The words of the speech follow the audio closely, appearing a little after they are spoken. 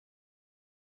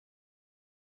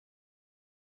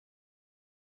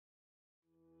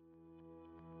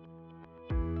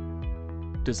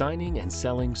Designing and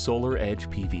selling SolarEdge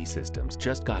PV systems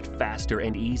just got faster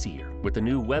and easier with the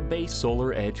new web-based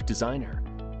SolarEdge Designer.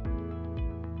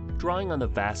 Drawing on the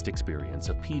vast experience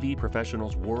of PV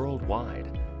professionals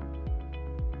worldwide,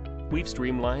 we've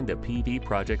streamlined the PV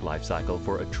project lifecycle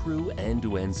for a true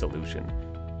end-to-end solution,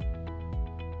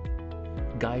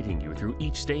 guiding you through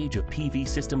each stage of PV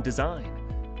system design.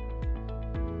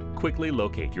 Quickly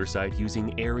locate your site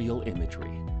using aerial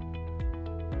imagery.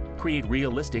 Create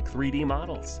realistic 3D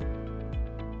models.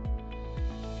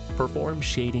 Perform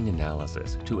shading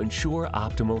analysis to ensure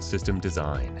optimal system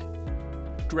design.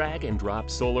 Drag and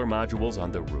drop solar modules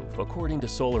on the roof according to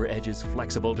SolarEdge's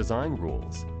flexible design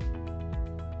rules.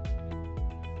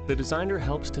 The designer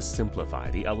helps to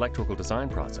simplify the electrical design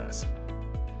process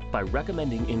by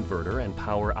recommending inverter and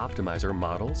power optimizer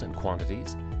models and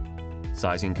quantities,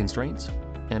 sizing constraints,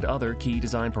 and other key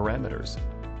design parameters.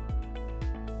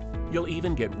 You'll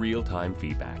even get real-time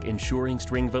feedback, ensuring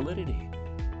string validity.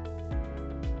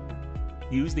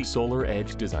 Use the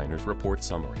SolarEdge Designer's report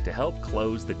summary to help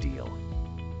close the deal.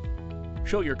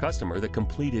 Show your customer the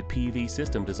completed PV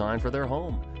system design for their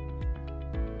home,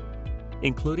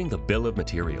 including the bill of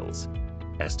materials,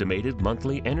 estimated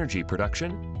monthly energy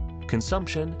production,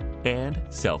 consumption, and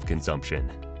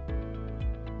self-consumption.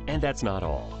 And that's not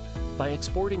all. By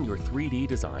exporting your 3D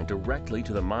design directly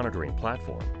to the monitoring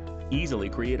platform, easily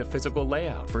create a physical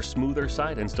layout for smoother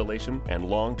site installation and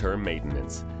long-term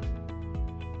maintenance.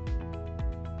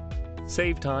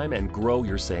 Save time and grow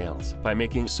your sales by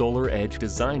making SolarEdge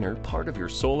Designer part of your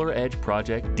SolarEdge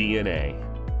project DNA.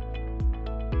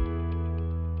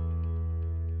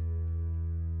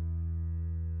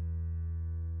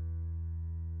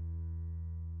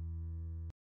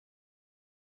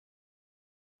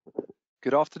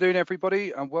 Good afternoon,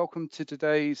 everybody, and welcome to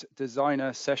today's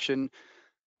designer session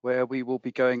where we will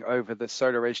be going over the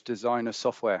SolarEdge Designer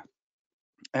software.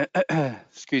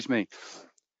 Excuse me.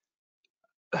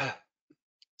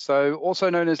 So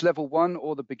also known as level 1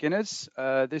 or the beginners,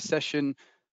 this session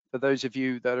for those of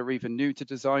you that are either new to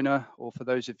Designer or for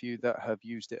those of you that have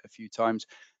used it a few times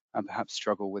and perhaps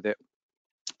struggle with it,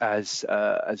 as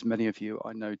many of you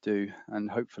I know do, and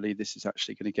hopefully this is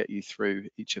actually going to get you through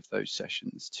each of those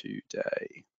sessions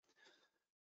today.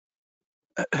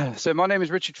 So my name is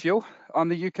Richard Fuel. I'm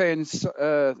the UK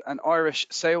and Irish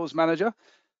sales manager,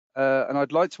 and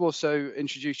I'd like to also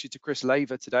introduce you to Chris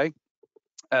Laver today.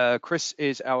 Chris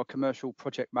is our commercial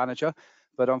project manager,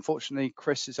 but unfortunately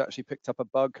Chris has actually picked up a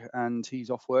bug and he's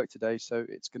off work today, so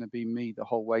it's going to be me the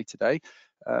whole way today.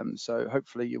 So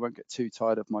hopefully you won't get too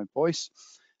tired of my voice.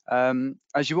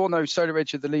 As you all know,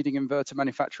 SolarEdge are the leading inverter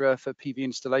manufacturer for PV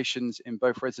installations in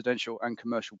both residential and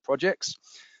commercial projects.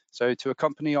 So to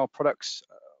accompany our products,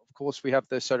 of course, we have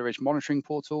the SolarEdge monitoring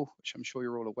portal, which I'm sure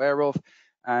you're all aware of.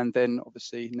 And then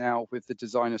obviously now with the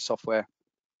designer software,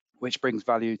 which brings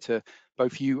value to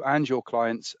both you and your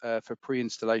clients for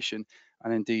pre-installation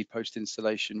and indeed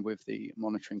post-installation with the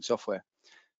monitoring software.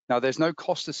 Now, there's no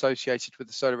cost associated with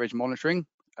the SolarEdge monitoring,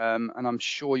 and I'm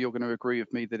sure you're going to agree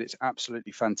with me that it's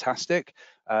absolutely fantastic.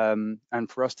 And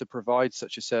for us to provide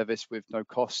such a service with no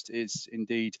cost is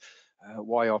indeed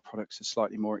why our products are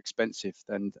slightly more expensive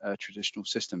than traditional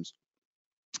systems.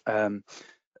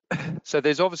 So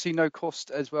there's obviously no cost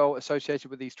as well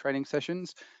associated with these training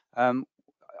sessions.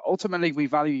 Ultimately, we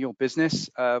value your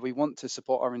business. We want to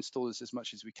support our installers as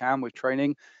much as we can with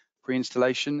training,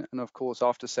 pre-installation, and of course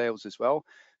after sales as well.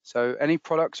 So any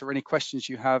products or any questions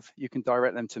you have, you can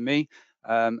direct them to me,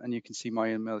 and you can see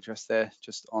my email address there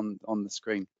just on the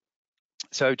screen.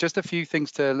 So just a few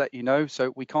things to let you know.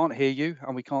 So we can't hear you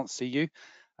and we can't see you.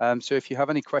 So if you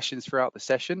have any questions throughout the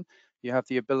session, you have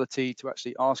the ability to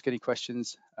actually ask any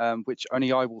questions, which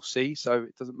only I will see. So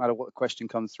it doesn't matter what the question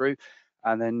comes through.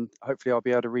 And then hopefully I'll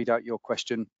be able to read out your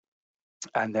question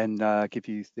and then give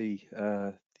you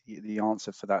the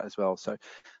answer for that as well. So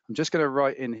I'm just going to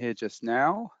write in here just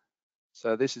now.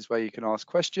 So this is where you can ask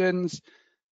questions.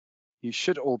 You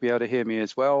should all be able to hear me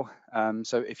as well.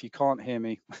 So if you can't hear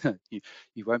me,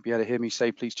 you won't be able to hear me,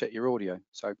 say please check your audio.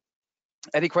 So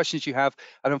any questions you have,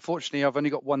 and unfortunately I've only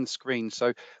got one screen,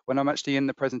 so when I'm actually in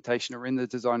the presentation or in the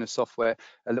designer software,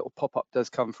 a little pop-up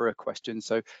does come for a question.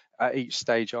 So at each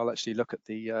stage I'll actually look at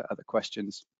the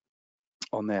questions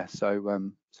on there.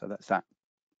 So so that's that.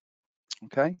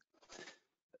 Okay.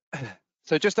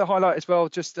 So just to highlight as well,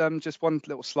 just one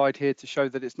little slide here to show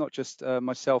that it's not just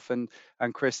myself and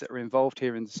Chris that are involved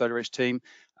here in the SolarEdge team.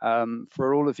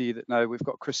 For all of you that know, we've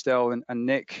got Christelle and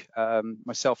Nick,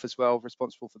 myself as well,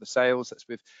 responsible for the sales. That's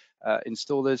with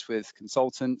installers, with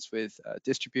consultants, with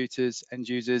distributors, end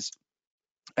users.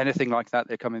 anything like that,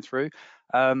 they're coming through.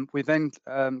 We then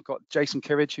got Jason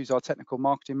Kirridge, who's our technical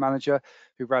marketing manager,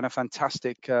 who ran a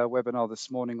fantastic webinar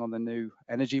this morning on the new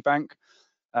energy bank.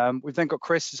 We've then got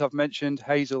Chris, as I've mentioned,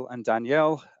 Hazel and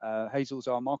Danielle. Hazel's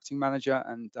our marketing manager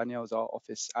and Danielle's our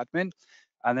office admin.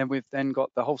 And then we've then got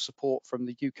the whole support from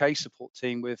the UK support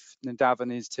team with Nadav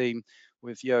and his team,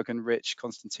 with Jürgen, Rich,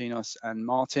 Konstantinos and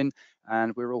Martin.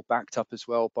 And we're all backed up as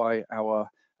well by our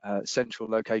central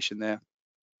location there.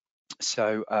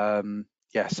 So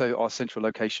yeah, so our central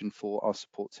location for our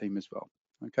support team as well.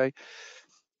 Okay,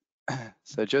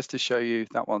 so just to show you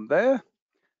that one there.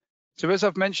 So as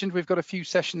I've mentioned, we've got a few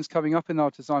sessions coming up in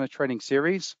our designer training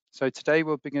series. So today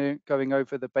we'll be going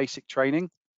over the basic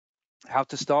training, how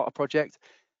to start a project,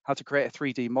 how to create a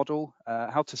 3D model,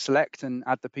 how to select and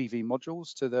add the PV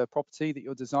modules to the property that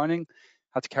you're designing,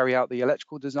 how to carry out the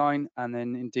electrical design, and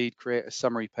then indeed create a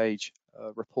summary page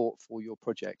report for your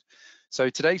project. So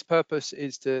today's purpose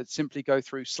is to simply go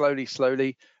through slowly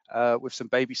with some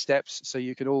baby steps so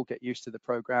you can all get used to the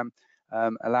program,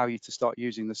 allow you to start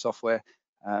using the software.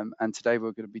 And today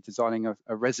we're going to be designing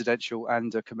a residential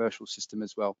and a commercial system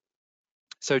as well.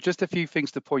 So just a few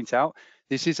things to point out.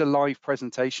 This is a live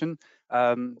presentation.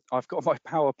 I've got my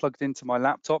power plugged into my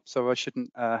laptop, so I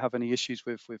shouldn't have any issues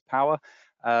with power.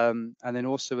 And then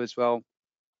also as well,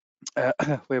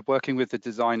 we're working with the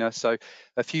designer. So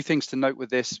a few things to note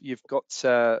with this. You've got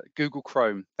Google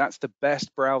Chrome. That's the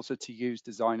best browser to use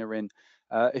Designer in.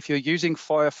 If you're using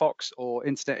Firefox or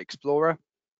Internet Explorer,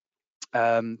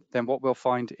 then what we'll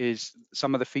find is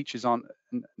some of the features aren't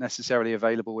necessarily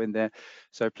available in there.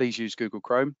 So please use Google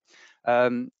Chrome.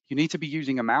 You need to be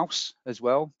using a mouse as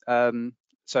well.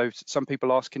 So some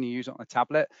people ask, can you use it on a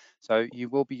tablet? So you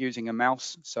will be using a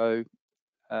mouse. So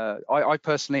I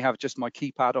personally have just my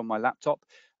keypad on my laptop,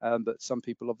 but some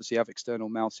people obviously have external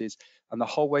mouses. And the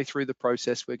whole way through the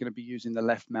process, we're going to be using the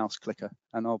left mouse clicker,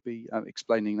 and I'll be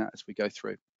explaining that as we go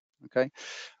through. Okay,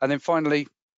 and then finally,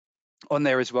 on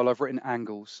there as well, I've written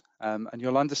angles, and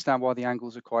you'll understand why the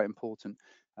angles are quite important.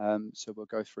 So we'll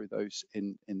go through those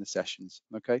in the sessions.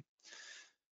 Okay.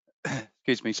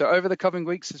 Excuse me. So over the coming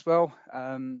weeks as well,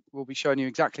 we'll be showing you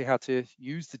exactly how to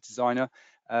use the designer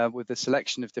with a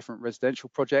selection of different residential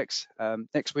projects.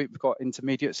 Next week, we've got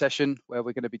intermediate session where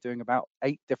we're going to be doing about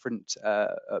 8 different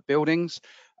buildings.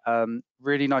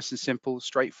 Really nice and simple,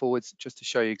 straightforward, just to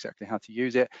show you exactly how to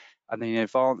use it. And then the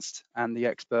advanced and the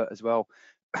expert as well.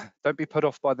 Don't be put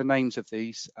off by the names of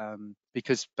these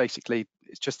because basically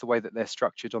it's just the way that they're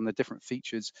structured on the different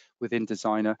features within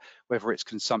Designer, whether it's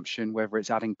consumption, whether it's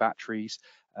adding batteries,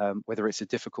 whether it's a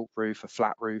difficult roof, a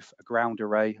flat roof, a ground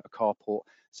array, a carport.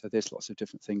 So there's lots of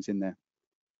different things in there.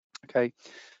 Okay,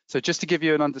 so just to give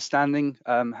you an understanding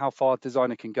how far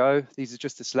Designer can go, these are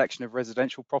just a selection of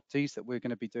residential properties that we're going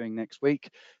to be doing next week.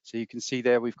 So you can see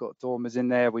there we've got dormers in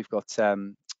there, we've got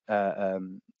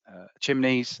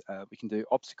chimneys, we can do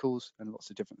obstacles and lots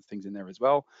of different things in there as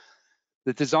well.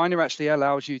 The designer actually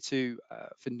allows you to,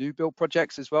 for new build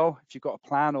projects as well, if you've got a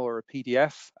plan or a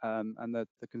PDF and the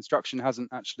construction hasn't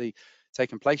actually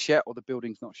taken place yet or the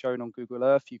building's not shown on Google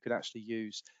Earth, you can actually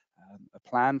use a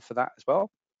plan for that as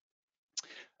well.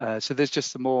 So there's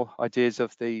just some more ideas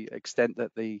of the extent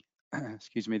that the,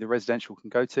 excuse me, the residential can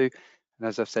go to. And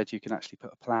as I've said, you can actually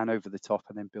put a plan over the top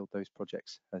and then build those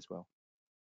projects as well.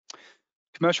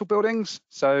 Commercial buildings.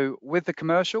 So with the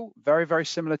commercial, very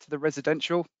similar to the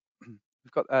residential.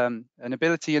 We've got an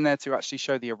ability in there to actually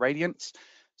show the irradiance.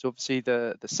 So obviously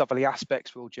the southerly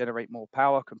aspects will generate more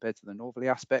power compared to the northerly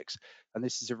aspects. And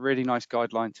this is a really nice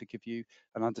guideline to give you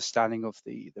an understanding of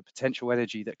the potential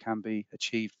energy that can be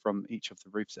achieved from each of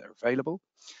the roofs that are available.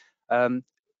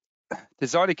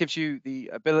 Designer gives you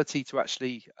the ability to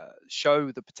actually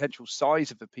show the potential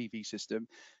size of the PV system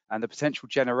and the potential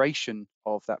generation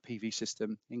of that PV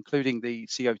system, including the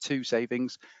CO2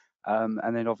 savings,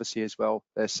 and then obviously as well,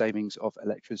 there's savings of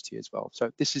electricity as well.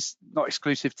 So this is not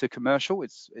exclusive to commercial,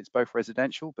 it's both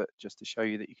residential, but just to show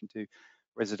you that you can do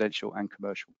residential and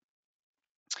commercial.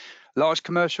 Large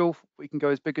commercial, we can go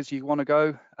as big as you want to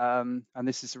go, and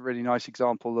this is a really nice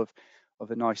example of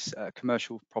a nice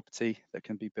commercial property that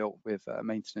can be built with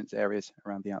maintenance areas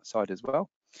around the outside as well.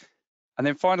 And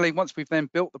then finally, once we've then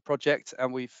built the project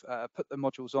and we've put the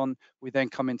modules on, we then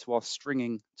come into our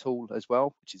stringing tool as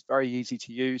well, which is very easy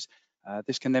to use.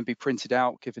 This can then be printed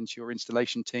out, given to your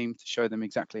installation team to show them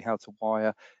exactly how to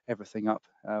wire everything up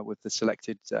with the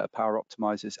selected power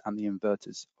optimizers and the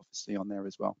inverters obviously on there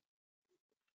as well.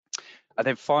 And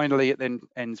then finally, it then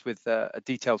ends with a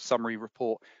detailed summary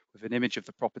report with an image of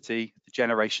the property, the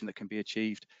generation that can be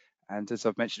achieved. And as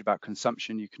I've mentioned about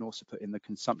consumption, you can also put in the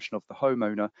consumption of the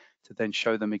homeowner to then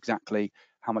show them exactly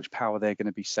how much power they're going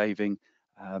to be saving,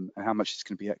 and how much is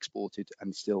going to be exported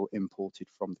and still imported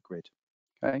from the grid.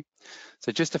 Okay,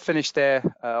 so just to finish there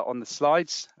on the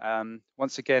slides,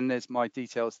 once again, there's my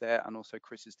details there and also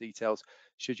Chris's details.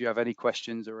 Should you have any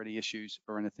questions or any issues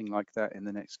or anything like that in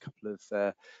the next couple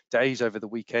of days over the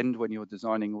weekend when you're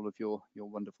designing all of your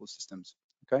wonderful systems.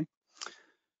 Okay.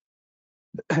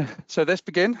 So let's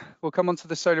begin. We'll come onto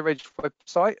the SolarEdge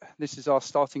website. This is our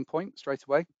starting point straight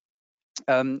away.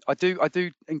 I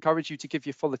do encourage you to give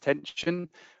your full attention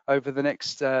over the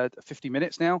next 50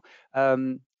 minutes now.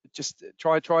 Just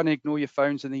try and ignore your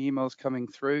phones and the emails coming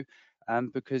through,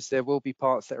 because there will be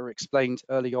parts that are explained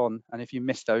early on, and if you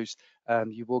miss those,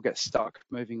 you will get stuck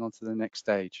moving on to the next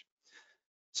stage.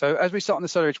 So as we start on the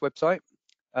SolarEdge website,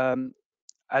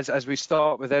 as we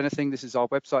start with anything, this is our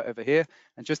website over here,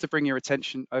 and just to bring your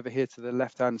attention over here to the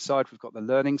left-hand side, we've got the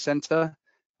Learning Center.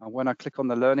 And when I click on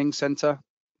the Learning Center,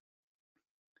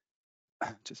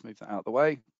 just move that out of the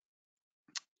way.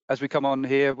 As we come on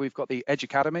here, we've got the Edge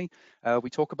Academy. We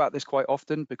talk about this quite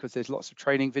often because there's lots of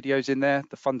training videos in there,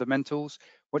 the fundamentals.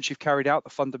 Once you've carried out the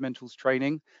fundamentals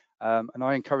training, and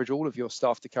I encourage all of your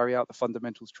staff to carry out the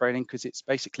fundamentals training because it's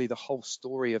basically the whole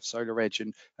story of SolarEdge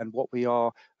and what we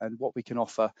are and what we can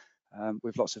offer,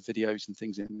 with lots of videos and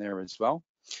things in there as well.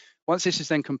 Once this is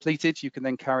then completed, you can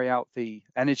then carry out the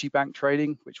energy bank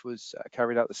training, which was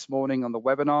carried out this morning on the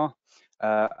webinar.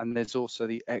 And there's also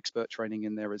the expert training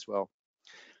in there as well.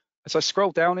 As I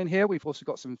scroll down in here, we've also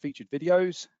got some featured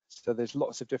videos. So there's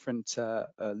lots of different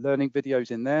learning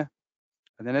videos in there.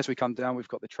 And then as we come down, we've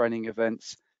got the training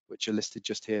events, which are listed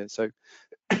just here. So,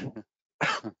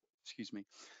 excuse me.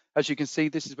 As you can see,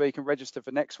 this is where you can register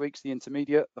for next week's, the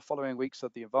intermediate, the following weeks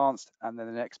of the advanced, and then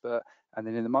an expert. And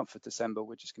then in the month of December,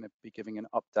 we're just going to be giving an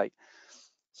update.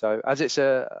 So as it's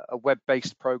a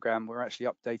web-based program, we're actually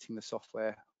updating the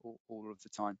software all of the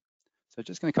time. So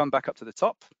just going to come back up to the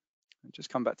top and just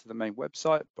come back to the main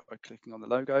website by clicking on the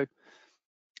logo.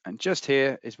 And just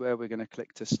here is where we're going to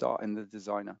click to start in the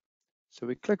designer. So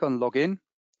we click on login,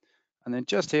 and then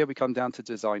just here we come down to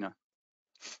designer.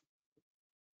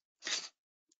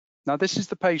 Now this is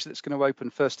the page that's going to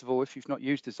open first of all if you've not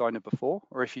used designer before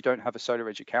or if you don't have a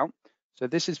SolarEdge account. So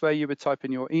this is where you would type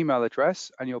in your email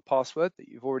address and your password that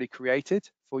you've already created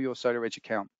for your SolarEdge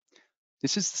account.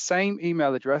 This is the same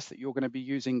email address that you're going to be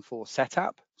using for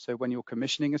setup. So when you're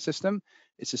commissioning a system,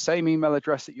 it's the same email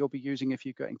address that you'll be using if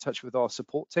you get in touch with our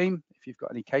support team, if you've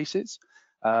got any cases.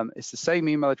 It's the same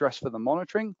email address for the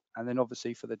monitoring and then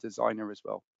obviously for the designer as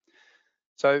well.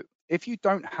 So if you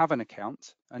don't have an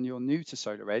account and you're new to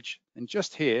SolarEdge, then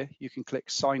just here, you can click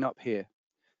sign up here.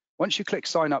 Once you click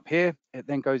sign up here, it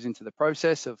then goes into the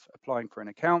process of applying for an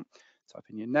account. Type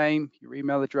in your name, your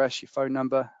email address, your phone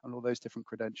number, and all those different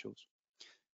credentials.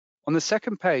 On the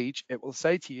second page, it will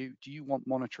say to you, do you want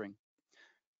monitoring?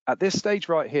 At this stage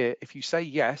right here, if you say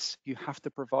yes, you have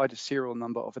to provide a serial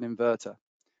number of an inverter.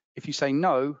 If you say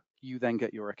no, you then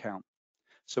get your account.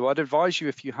 So I'd advise you,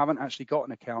 if you haven't actually got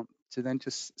an account, to then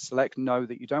just select no,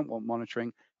 that you don't want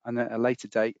monitoring, and then at a later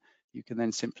date, you can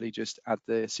then simply just add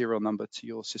the serial number to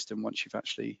your system once you've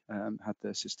actually had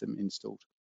the system installed.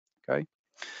 Okay,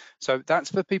 so that's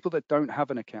for people that don't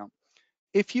have an account.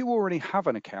 If you already have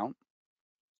an account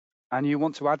and you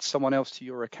want to add someone else to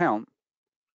your account,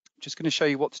 I'm just going to show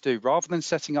you what to do rather than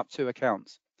setting up two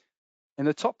accounts. In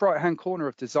the top right-hand corner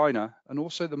of Designer and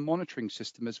also the monitoring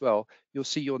system as well, you'll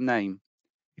see your name.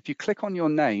 If you click on your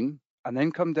name and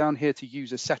then come down here to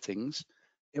user settings,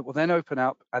 it will then open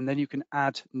up and then you can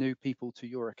add new people to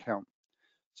your account.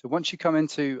 So once you come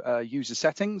into user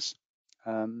settings,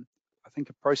 I think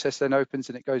a process then opens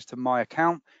and it goes to my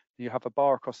account. You have a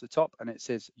bar across the top and it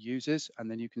says users, and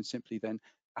then you can simply then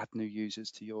add new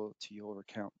users to your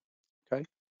account. Okay.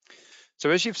 So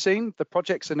as you've seen, the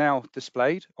projects are now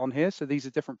displayed on here. So these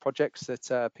are different projects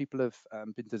that people have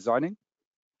been designing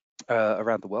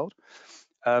around the world.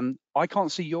 I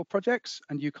can't see your projects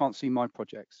and you can't see my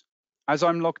projects. As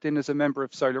I'm logged in as a member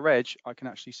of SolarEdge, I can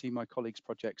actually see my colleagues'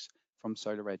 projects from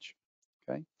SolarEdge.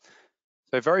 Okay.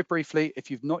 So very briefly, if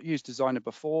you've not used Designer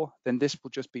before, then this will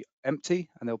just be empty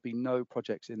and there'll be no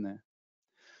projects in there.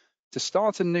 To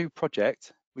start a new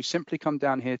project, we simply come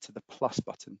down here to the plus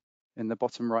button in the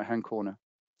bottom right-hand corner.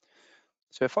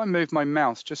 So if I move my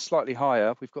mouse just slightly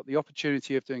higher, we've got the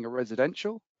opportunity of doing a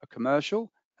residential, a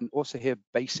commercial, and also here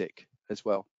basic as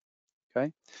well. Okay,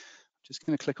 I'm just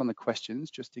going to click on the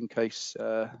questions just in case.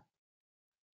 Yeah,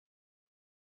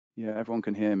 everyone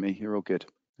can hear me. You're all good.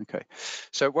 Okay,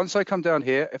 so once I come down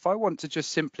here, if I want to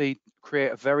just simply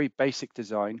create a very basic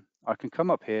design, I can come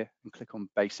up here and click on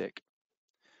basic.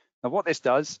 Now what this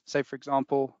does, say for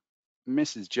example,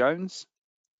 Mrs. Jones,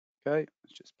 Okay,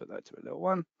 let's just put that to a little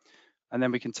one. And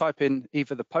then we can type in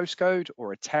either the postcode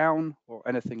or a town or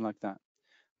anything like that.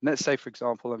 And let's say, for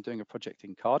example, I'm doing a project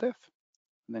in Cardiff,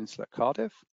 and then select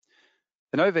Cardiff.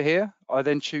 Then over here, I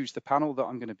then choose the panel that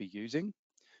I'm going to be using.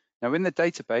 Now in the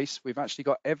database, we've actually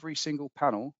got every single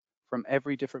panel from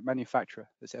every different manufacturer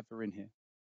that's ever in here,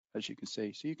 as you can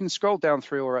see. So you can scroll down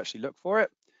through or actually look for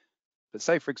it. But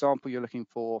say, for example, you're looking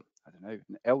for, I don't know,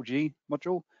 an LG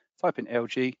module, type in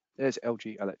LG, there's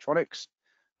LG Electronics.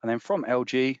 And then from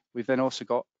LG, we've then also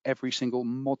got every single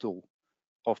model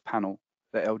of panel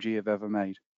that LG have ever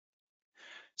made.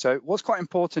 So what's quite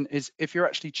important is if you're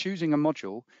actually choosing a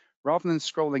module, rather than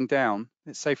scrolling down,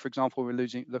 let's say, for example,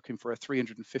 we're looking for a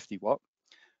 350 watt,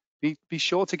 be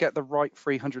sure to get the right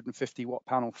 350 watt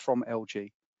panel from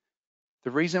LG.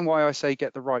 The reason why I say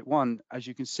get the right one, as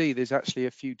you can see, there's actually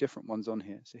a few different ones on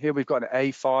here. So here we've got an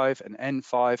A5, an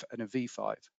N5, and a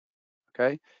V5.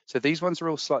 Okay, so these ones are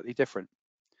all slightly different.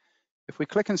 If we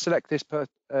click and select this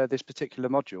particular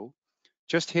module,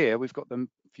 just here we've got the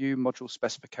view module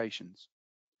specifications.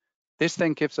 This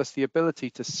then gives us the ability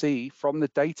to see from the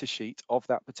data sheet of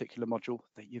that particular module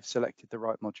that you've selected the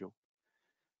right module.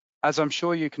 As I'm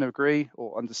sure you can agree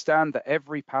or understand that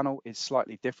every panel is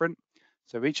slightly different.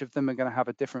 So each of them are going to have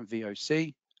a different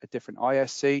VOC, a different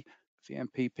ISC,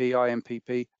 VMPP,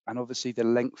 IMPP, and obviously the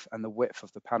length and the width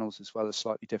of the panels as well is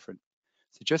slightly different.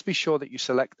 So just be sure that you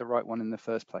select the right one in the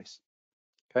first place.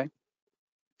 Okay.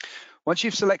 Once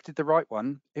you've selected the right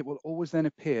one, it will always then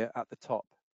appear at the top.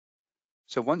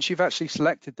 So once you've actually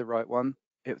selected the right one,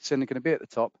 it's then going to be at the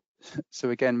top. So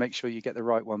again, make sure you get the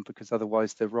right one because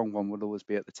otherwise the wrong one will always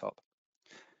be at the top.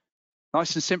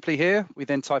 Nice and simply here, we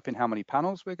then type in how many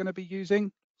panels we're going to be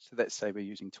using. So let's say we're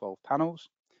using 12 panels.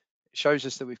 It shows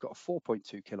us that we've got a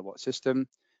 4.2 kilowatt system.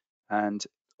 And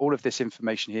all of this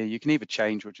information here, you can either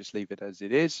change or just leave it as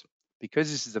it is.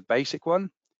 Because this is a basic one,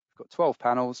 we've got 12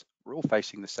 panels, we're all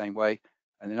facing the same way.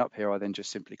 And then up here, I then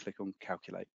just simply click on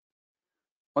calculate.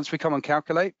 Once we come on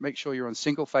calculate, make sure you're on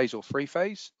single phase or three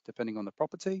phase, depending on the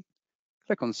property.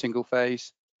 Click on single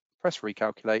phase, press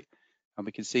recalculate, and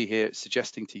we can see here it's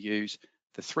suggesting to use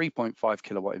the 3.5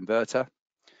 kilowatt inverter,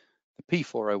 the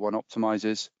P401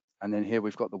 optimizers, and then here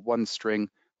we've got the one string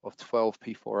of 12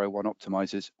 P401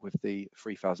 optimizers with the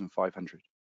 3500.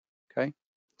 Okay,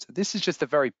 so this is just a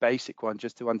very basic one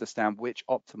just to understand which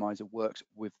optimizer works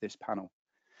with this panel.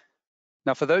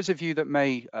 Now, for those of you that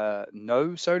may know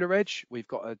SolarEdge, we've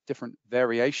got a different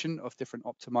variation of different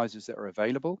optimizers that are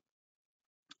available.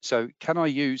 So can I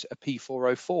use a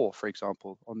P404, for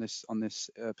example, on this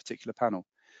particular panel?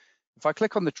 If I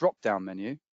click on the drop-down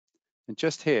menu, and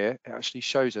just here, it actually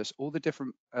shows us all the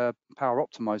different power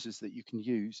optimizers that you can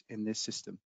use in this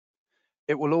system.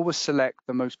 It will always select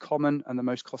the most common and the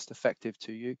most cost-effective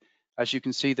to you. As you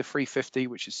can see, the 350,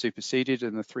 which is superseded,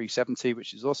 and the 370,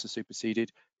 which is also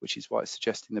superseded, which is why it's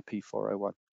suggesting the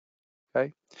P401.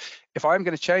 Okay. If I'm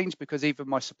going to change because either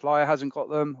my supplier hasn't got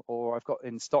them or I've got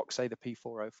in stock, say the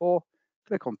P404,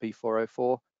 click on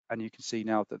P404 and you can see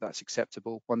now that that's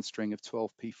acceptable, one string of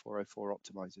 12 P404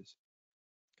 optimizers.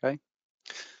 Okay.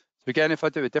 So again, if I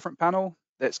do a different panel,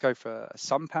 let's go for a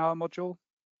SunPower module.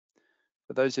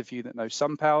 For those of you that know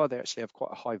SunPower, they actually have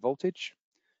quite a high voltage.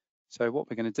 So what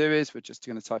we're going to do is we're just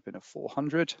going to type in a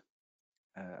 400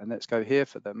 and let's go here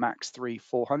for the max 3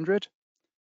 400.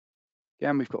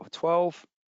 Again, we've got a 12.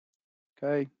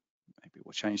 Okay, maybe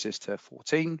we'll change this to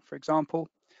 14, for example.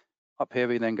 Up here,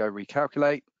 we then go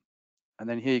recalculate. And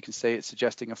then here you can see it's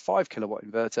suggesting a 5 kilowatt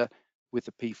inverter with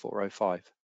the P405. If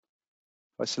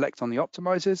I select on the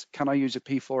optimizers, can I use a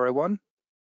P401?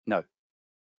 No.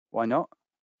 Why not?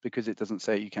 Because it doesn't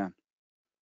say you can.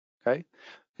 Okay,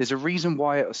 there's a reason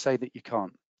why it will say that you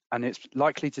can't. And it's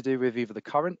likely to do with either the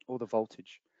current or the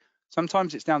voltage.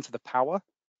 Sometimes it's down to the power,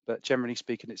 but generally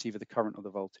speaking, it's either the current or the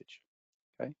voltage.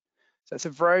 Okay. So it's a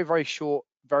very, very short,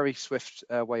 very swift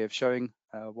way of showing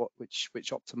which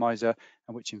optimizer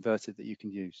and which inverter that you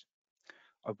can use.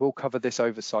 I will cover this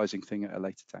oversizing thing at a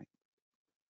later date.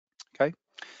 Okay.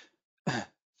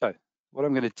 So what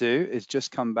I'm going to do is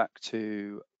just come back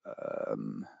to,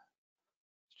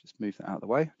 just move that out of the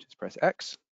way, just press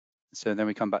X. So then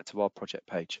we come back to our project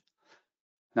page.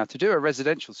 Now to do a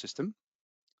residential system,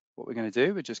 what we're going to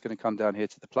do, we're just going to come down here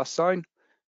to the plus sign,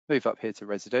 move up here to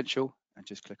residential and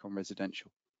just click on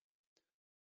residential.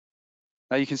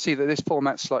 Now you can see that this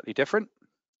format's slightly different.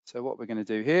 So what we're going to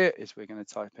do here is we're going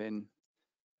to type in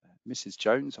Mrs.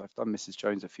 Jones. I've done Mrs.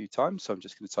 Jones a few times, so I'm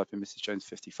just going to type in Mrs. Jones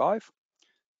 55.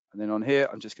 And then on here,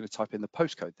 I'm just going to type in the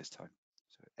postcode this time.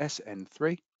 So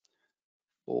SN3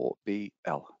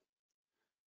 4BL.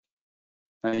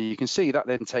 Now you can see that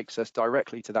then takes us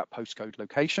directly to that postcode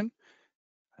location,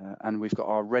 and we've got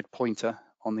our red pointer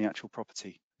on the actual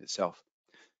property itself.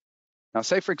 Now,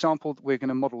 say for example, we're going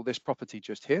to model this property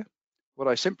just here. What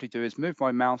I simply do is move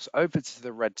my mouse over to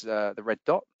the red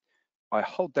dot. I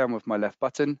hold down with my left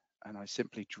button, and I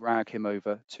simply drag him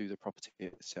over to the property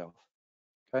itself.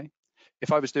 Okay.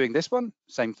 If I was doing this one,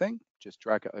 same thing, just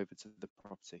drag it over to the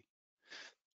property.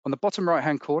 On the bottom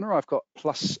right-hand corner, I've got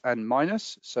plus and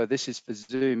minus. So this is for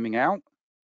zooming out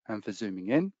and for zooming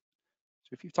in. So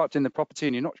if you've typed in the property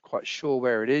and you're not quite sure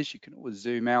where it is, you can always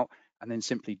zoom out and then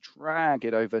simply drag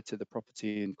it over to the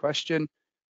property in question,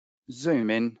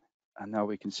 zoom in, and now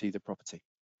we can see the property.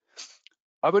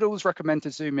 I would always recommend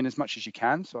to zoom in as much as you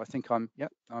can. So I think I'm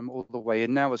all the way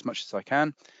in now as much as I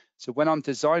can. So when I'm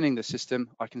designing the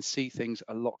system, I can see things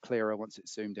a lot clearer once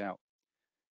it's zoomed out.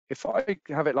 If I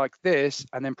have it like this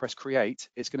and then press create,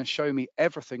 it's going to show me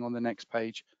everything on the next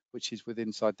page, which is within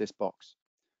inside this box.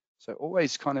 So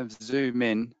always kind of zoom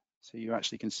in so you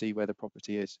actually can see where the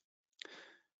property is.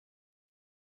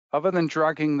 Other than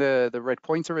dragging the red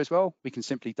pointer as well, we can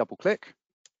simply double click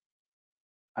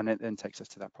and it then takes us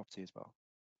to that property as well.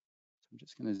 So I'm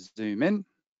just going to zoom in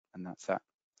and that's that.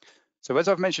 So as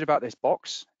I've mentioned about this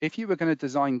box, if you were going to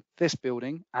design this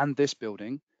building and this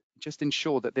building, just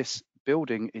ensure that this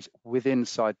building is within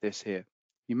inside this here.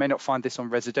 You may not find this on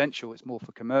residential, it's more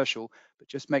for commercial, but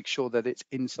just make sure that it's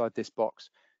inside this box,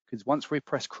 because once we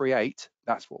press create,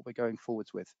 that's what we're going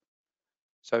forwards with.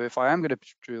 So if I am going to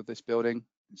drill this building,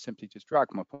 simply just drag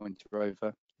my pointer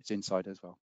over, it's inside as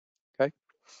well, okay?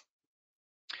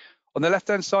 On the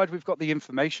left-hand side, we've got the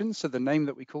information. So the name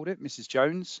that we called it, Mrs.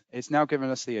 Jones, it's now given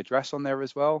us the address on there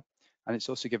as well. And it's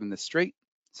also given the street.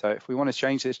 So if we want to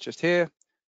change this just here,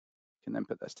 we can then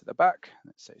put this to the back.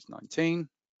 Let's say it's 19.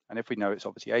 And if we know it's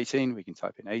obviously 18, we can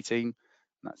type in 18, and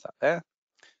that's that there.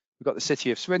 We've got the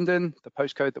city of Swindon, the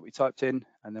postcode that we typed in,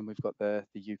 and then we've got the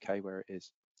UK where it is.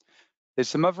 There's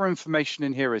some other information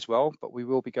in here as well, but we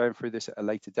will be going through this at a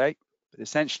later date. But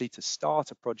essentially, to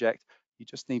start a project, you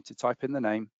just need to type in the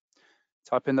name,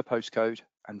 type in the postcode,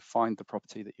 and find the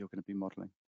property that you're going to be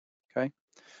modeling, okay?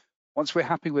 Once we're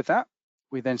happy with that,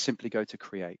 we then simply go to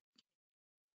create.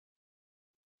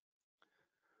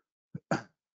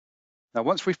 Now,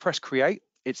 once we've pressed create,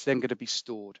 it's then going to be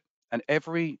stored. And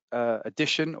every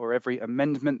addition or every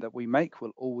amendment that we make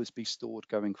will always be stored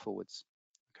going forwards,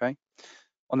 okay?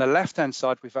 On the left-hand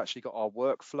side, we've actually got our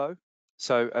workflow.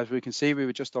 So as we can see, we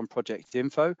were just on project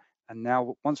info. And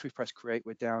now once we press create,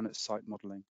 we're down at site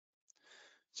modeling.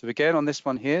 So again, on this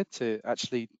one here, to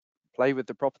actually play with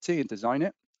the property and design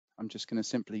it, I'm just going to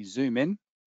simply zoom in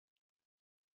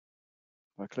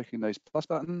by clicking those plus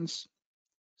buttons,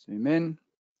 zoom in,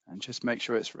 and just make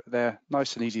sure it's there,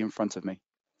 nice and easy in front of me.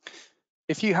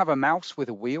 If you have a mouse with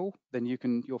a wheel, then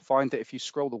you'll find that if you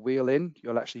scroll the wheel in,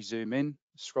 you'll actually zoom in,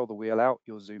 scroll the wheel out,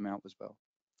 you'll zoom out as well.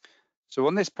 So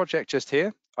on this project just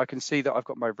here, I can see that I've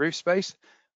got my roof space,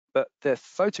 but the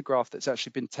photograph that's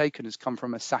actually been taken has come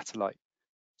from a satellite.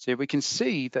 So we can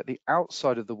see that the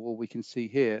outside of the wall we can see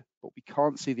here, but we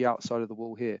can't see the outside of the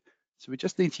wall here. So we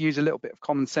just need to use a little bit of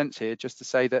common sense here just to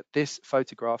say that this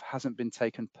photograph hasn't been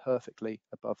taken perfectly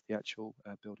above the actual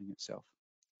building itself,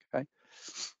 okay?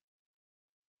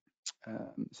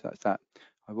 So that's that.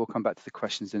 I will come back to the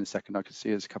questions in a second. I can see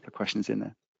there's a couple of questions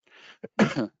in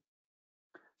there.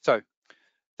 So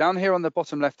down here on the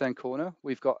bottom left-hand corner,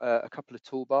 we've got a couple of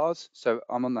toolbars. So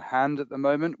I'm on the hand at the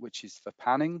moment, which is for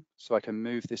panning, so I can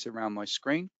move this around my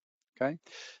screen, okay?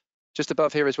 Just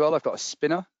above here as well, I've got a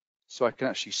spinner, so I can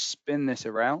actually spin this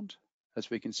around as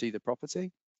we can see the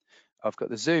property. I've got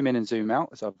the zoom in and zoom out,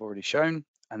 as I've already shown.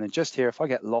 And then just here, if I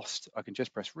get lost, I can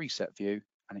just press reset view,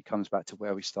 and it comes back to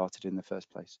where we started in the first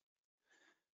place.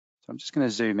 So I'm just going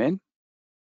to zoom in.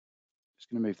 Just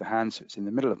going to move the hand so it's in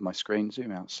the middle of my screen,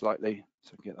 zoom out slightly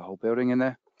so I can get the whole building in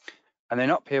there. And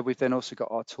then up here, we've then also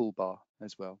got our toolbar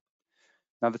as well.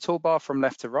 Now the toolbar from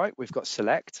left to right, we've got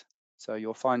select. So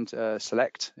you'll find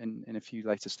select in a few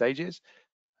later stages.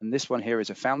 And this one here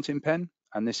is a fountain pen,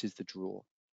 and this is the draw.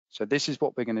 So this is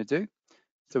what we're going to do.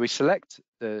 So we select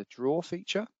the draw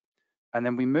feature, and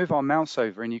then we move our mouse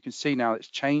over, and you can see now it's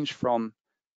changed from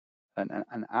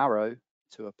an arrow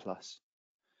to a plus.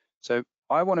 So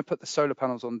I want to put the solar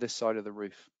panels on this side of the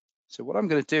roof. So what I'm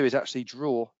going to do is actually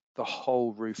draw the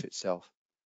whole roof itself.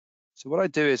 So what I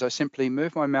do is I simply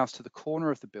move my mouse to the corner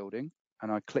of the building,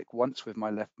 and I click once with my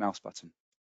left mouse button.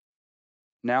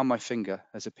 Now my finger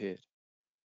has appeared.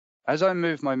 As I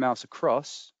move my mouse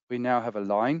across, we now have a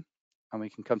line, and we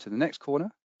can come to the next corner,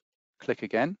 click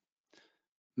again,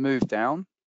 move down,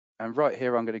 and right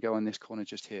here I'm going to go on this corner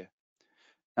just here.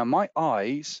 Now my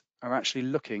eyes are actually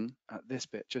looking at this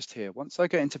bit just here. Once I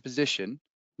get into position,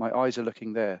 my eyes are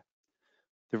looking there.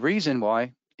 The reason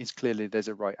why is clearly there's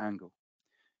a right angle.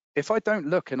 If I don't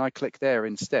look and I click there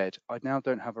instead, I now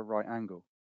don't have a right angle.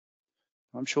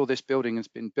 I'm sure this building has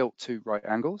been built to right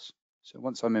angles. So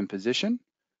once I'm in position,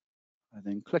 I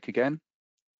then click again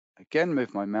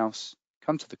move my mouse,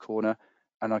 come to the corner,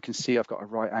 and I can see I've got a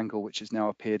right angle which has now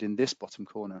appeared in this bottom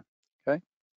corner, okay?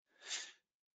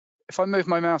 If I move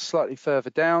my mouse slightly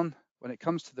further down, when it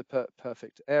comes to the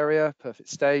perfect area, perfect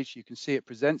stage, you can see it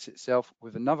presents itself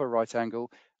with another right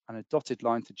angle and a dotted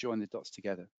line to join the dots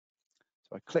together.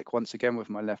 So I click once again with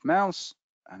my left mouse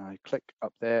and I click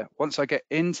up there. Once I get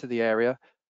into the area,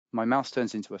 my mouse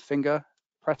turns into a finger,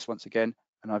 press once again,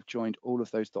 and I've joined all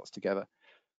of those dots together.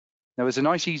 Now, there's a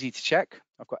nice easy to check.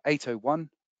 I've got 801,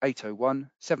 801,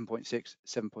 7.6,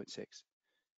 7.6.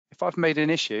 If I've made an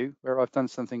issue where I've done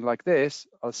something like this,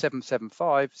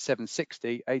 775,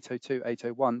 760, 802,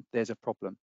 801, there's a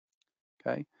problem,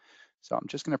 okay? So I'm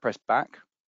just gonna press back.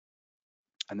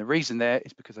 And the reason there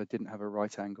is because I didn't have a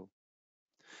right angle.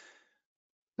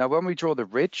 Now, when we draw the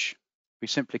ridge, we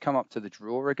simply come up to the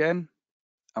drawer again.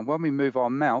 And when we move our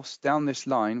mouse down this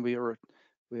line, we're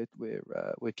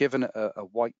given a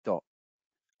white dot.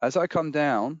 As I come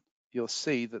down, you'll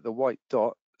see that the white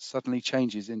dot suddenly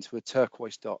changes into a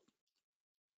turquoise dot,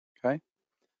 okay?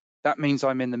 That means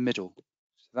I'm in the middle.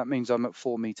 So that means I'm at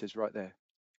 4 meters right there.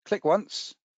 Click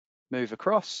once, move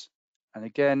across, and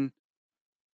again,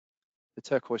 the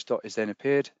turquoise dot is then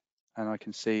appeared, and I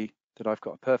can see that I've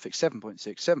got a perfect 7.6,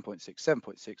 7.6,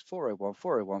 7.6, 401,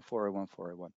 401, 401,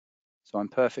 401. So I'm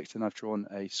perfect, and I've drawn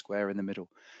a square in the middle.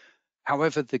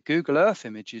 However, the Google Earth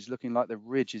image is looking like the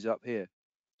ridge is up here.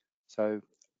 So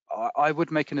I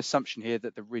would make an assumption here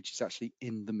that the ridge is actually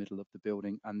in the middle of the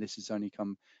building, and this has only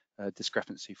come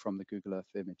discrepancy from the Google Earth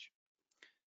image.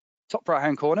 Top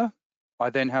right-hand corner, I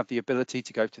then have the ability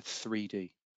to go to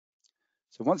 3D.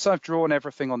 So once I've drawn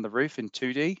everything on the roof in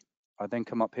 2D, I then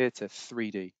come up here to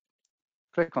 3D.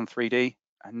 Click on 3D,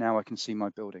 and now I can see my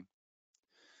building.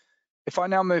 If I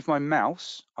now move my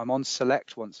mouse, I'm on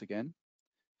select once again.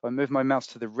 If I move my mouse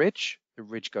to the ridge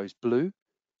goes blue.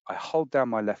 I hold down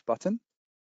my left button,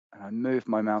 and I move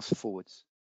my mouse forwards.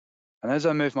 And as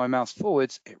I move my mouse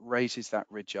forwards, it raises that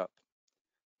ridge up.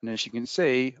 And as you can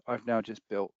see, I've now just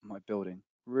built my building.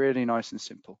 Really nice and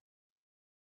simple,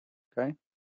 okay?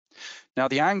 Now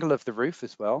the angle of the roof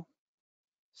as well.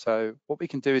 So what we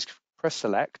can do is press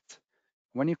select.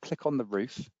 When you click on the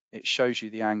roof, it shows you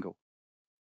the angle.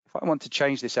 If I want to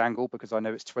change this angle because I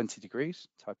know it's 20 degrees,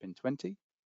 type in 20,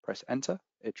 press enter,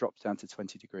 it drops down to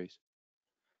 20 degrees.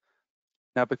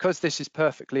 Now, because this is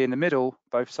perfectly in the middle,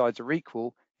 both sides are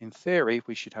equal, in theory,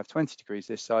 we should have 20 degrees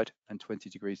this side and 20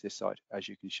 degrees this side, as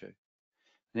you can show.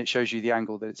 And it shows you the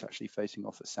angle that it's actually facing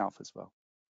off the south as well,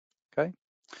 okay?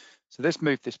 So let's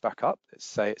move this back up. Let's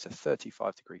say it's a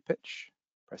 35-degree pitch,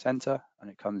 press enter, and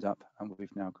it comes up, and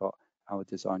we've now got our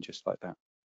design just like that,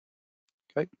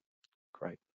 okay?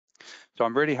 Great. So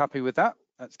I'm really happy with that.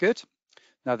 That's good.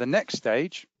 Now, the next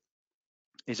stage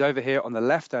is over here on the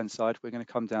left-hand side. We're going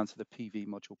to come down to the PV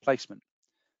module placement.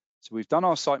 So we've done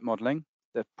our site modeling.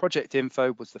 The project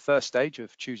info was the first stage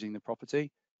of choosing the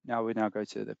property. Now we go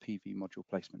to the PV module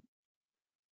placement.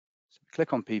 So we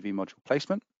click on PV module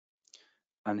placement,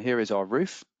 and here is our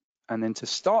roof. And then to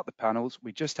start the panels,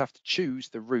 we just have to choose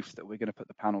the roof that we're going to put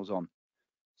the panels on.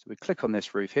 So we click on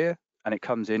this roof here, and it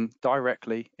comes in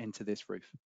directly into this roof.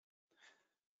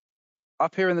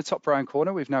 Up here in the top right-hand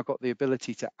corner, we've now got the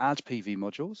ability to add PV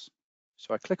modules.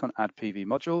 So I click on add PV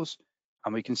modules,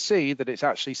 and we can see that it's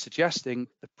actually suggesting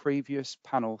the previous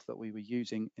panel that we were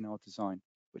using in our design,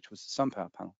 which was the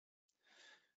SunPower panel.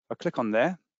 If I click on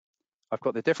there, I've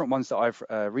got the different ones that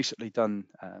I've recently done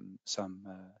some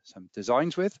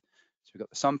designs with. So we've got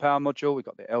the SunPower module, we've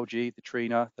got the LG, the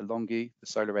Trina, the Longi, the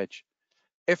SolarEdge.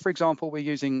 If, for example, we're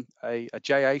using a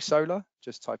JA solar,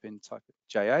 just type in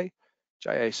JA.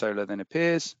 JA solar then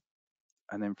appears,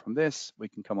 and then from this we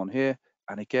can come on here,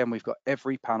 and again we've got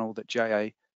every panel that JA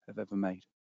have ever made.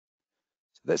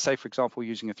 So let's say, for example,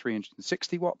 using a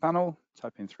 360 watt panel,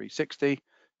 type in 360.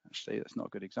 Actually, that's not a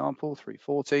good example,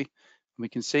 340. And we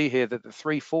can see here that the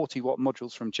 340 watt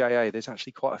modules from JA, there's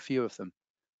actually quite a few of them.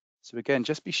 So again,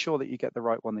 just be sure that you get the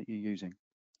right one that you're using.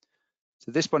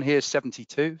 So this one here is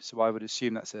 72, so I would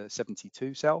assume that's a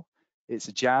 72 cell. It's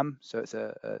a JAM, so it's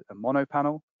a mono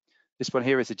panel. This one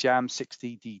here is a JAM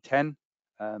 60D10,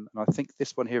 and I think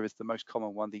this one here is the most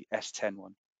common one, the S10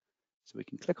 one. So we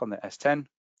can click on the S10,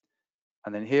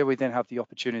 and then here we then have the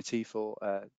opportunity for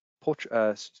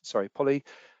poly,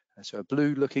 so a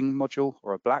blue looking module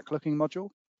or a black looking module.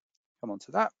 Come on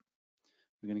to that.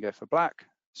 We're going to go for black,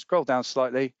 scroll down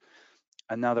slightly,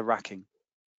 and now the racking.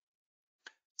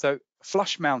 So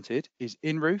flush mounted is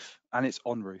in roof and it's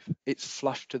on roof. It's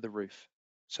flush to the roof.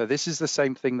 So this is the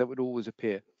same thing that would always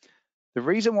appear. The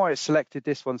reason why it selected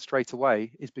this one straight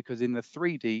away is because in the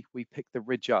 3D, we picked the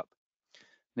ridge up.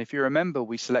 And if you remember,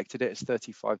 we selected it as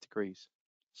 35 degrees.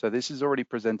 So this has already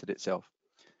presented itself.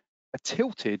 A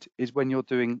tilted is when you're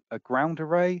doing a ground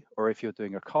array, or if you're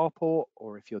doing a carport,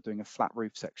 or if you're doing a flat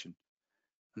roof section.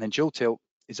 And then dual tilt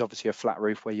is obviously a flat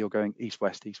roof where you're going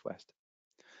east-west, east-west.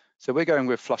 So we're going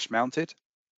with flush mounted.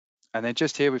 And then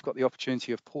just here, we've got the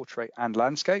opportunity of portrait and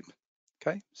landscape.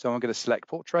 Okay, so I'm going to select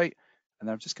portrait, and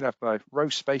then I'm just going to have my row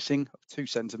spacing of 2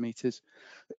 centimeters.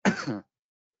 Excuse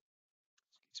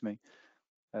me,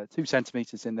 2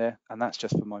 centimeters in there, and that's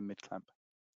just for my mid clamp.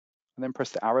 And then press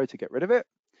the arrow to get rid of it.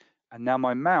 And now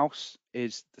my mouse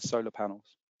is the solar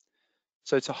panels.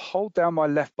 So to hold down my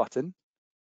left button,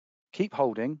 keep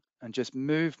holding and just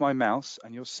move my mouse,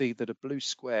 and you'll see that a blue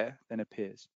square then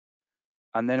appears.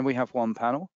 And then we have 1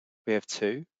 panel, we have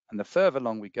 2, and the further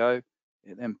along we go,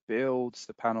 it then builds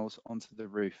the panels onto the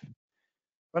roof.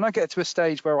 When I get to a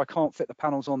stage where I can't fit the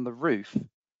panels on the roof,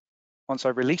 once I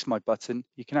release my button,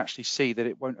 you can actually see that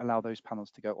it won't allow those panels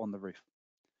to go on the roof.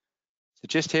 So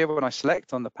just here, when I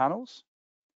select on the panels,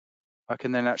 I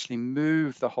can then actually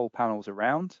move the whole panels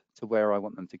around to where I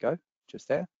want them to go, just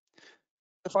there.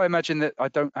 If I imagine that I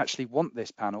don't actually want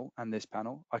this panel and this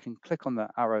panel, I can click on the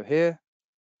arrow here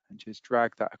and just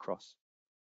drag that across.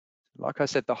 Like I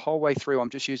said, the whole way through, I'm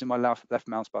just using my left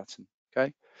mouse button,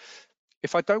 okay?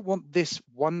 If I don't want this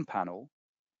one panel,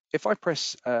 if I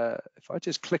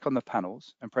just click on the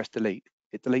panels and press delete,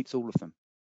 it deletes all of them,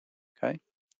 okay?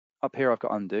 Up here, I've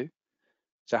got undo.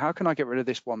 So how can I get rid of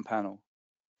this one panel?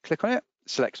 Click on it,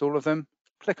 selects all of them,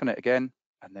 click on it again,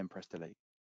 and then press delete.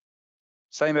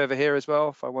 Same over here as well.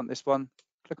 If I want this one,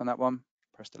 click on that one,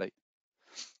 press delete.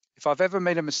 If I've ever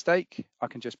made a mistake, I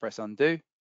can just press undo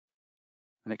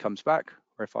and it comes back.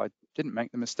 Or if I didn't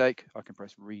make the mistake, I can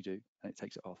press redo and it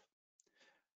takes it off.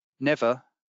 Never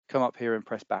come up here and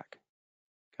press back.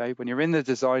 Okay, when you're in the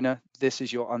designer, this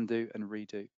is your undo and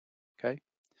redo. Okay,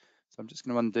 so I'm just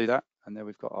going to undo that, and there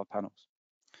we've got our panels.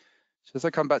 So as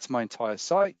I come back to my entire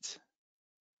site,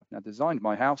 I've now designed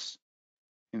my house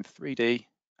in 3D,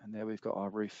 and there we've got our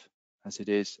roof as it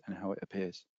is and how it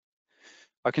appears.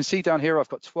 I can see down here I've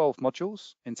got 12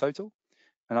 modules in total,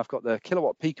 and I've got the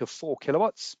kilowatt peak of 4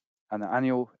 kilowatts and the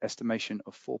annual estimation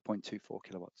of 4.24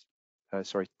 kilowatts.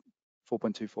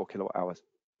 4.24 kilowatt hours.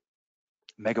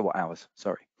 Megawatt hours,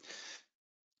 sorry.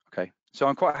 Okay, so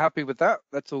I'm quite happy with that.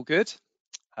 That's all good.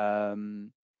 What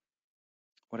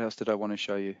else did I want to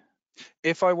show you?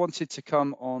 If I wanted to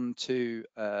come on to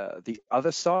the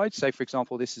other side, say for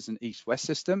example, this is an east-west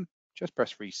system, just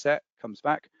press reset, comes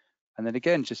back, and then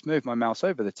again, just move my mouse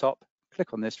over the top,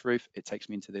 click on this roof, it takes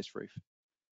me into this roof.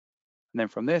 And then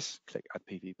from this, click add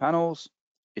PV panels.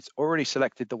 It's already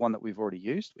selected the one that we've already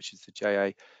used, which is the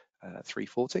JA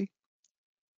 340.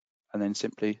 And then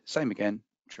simply, same again,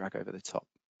 drag over the top,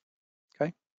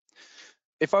 okay?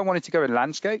 If I wanted to go in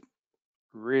landscape,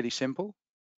 really simple,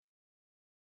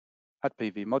 add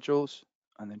PV modules,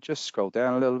 and then just scroll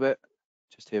down a little bit.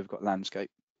 Just here, we've got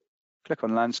landscape. Click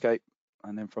on landscape,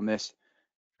 and then from this,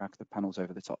 drag the panels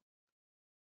over the top.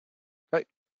 Okay,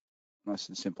 nice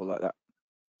and simple like that.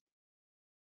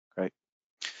 Great.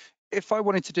 If I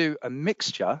wanted to do a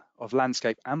mixture of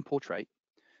landscape and portrait,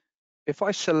 if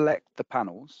I select the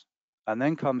panels and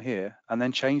then come here and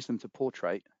then change them to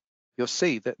portrait, you'll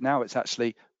see that now it's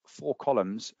actually 4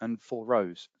 columns and 4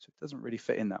 rows. So it doesn't really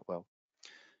fit in that well.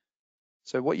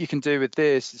 So what you can do with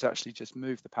this is actually just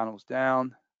move the panels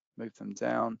down, move them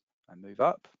down and move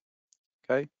up,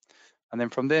 okay? And then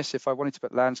from this, if I wanted to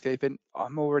put landscape in,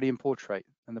 I'm already in portrait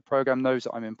and the program knows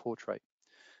that I'm in portrait.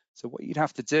 So what you'd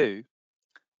have to do,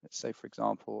 let's say for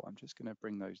example, I'm just gonna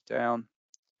bring those down,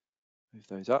 move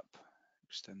those up,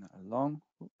 extend that along,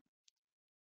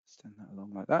 extend that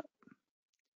along like that.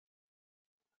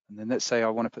 And then let's say I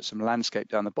wanna put some landscape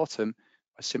down the bottom,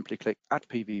 I simply click add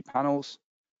PV panels,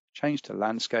 change to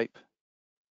landscape,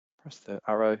 press the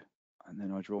arrow, and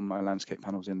then I draw my landscape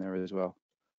panels in there as well.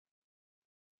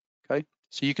 Okay,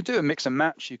 so you can do a mix and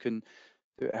match, you can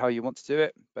do it how you want to do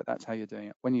it, but that's how you're doing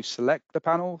it. When you select the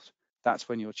panels, that's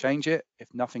when you'll change it. If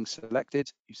nothing's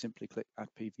selected, you simply click add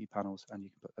PV panels and you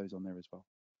can put those on there as well.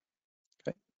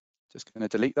 Okay, just going to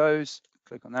delete those,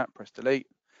 click on that, press delete,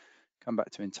 come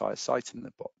back to entire site in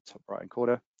the top right hand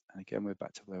corner, and again we're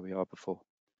back to where we are before.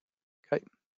 Okay,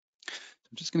 so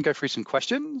I'm just going to go through some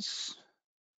questions.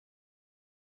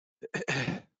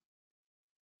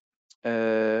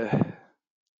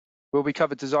 Will we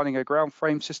cover designing a ground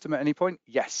frame system at any point?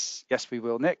 Yes, we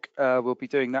will, Nick. We'll be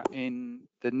doing that in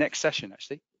the next session,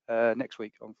 actually, next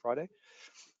week on Friday.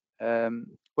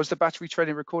 Was the battery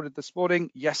training recorded this morning?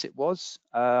 Yes, it was.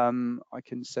 I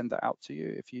can send that out to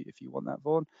you if you want that,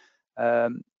 Vaughan.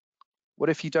 What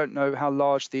if you don't know how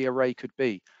large the array could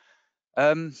be?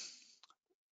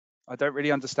 I don't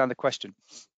really understand the question.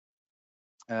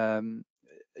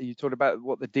 Are you talking about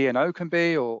what the DNO can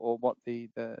be, or what the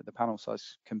panel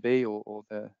size can be, or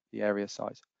the area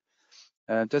size?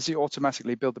 Does it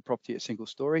automatically build the property at single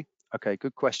story? Okay,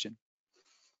 good question.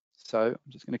 So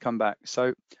I'm just going to come back.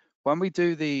 So when we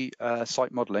do the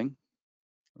site modeling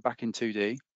back in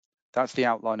 2D, that's the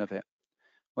outline of it.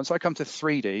 Once I come to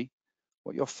 3D,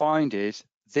 what you'll find is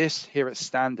this here at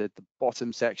standard, the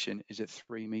bottom section is at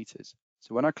 3 meters.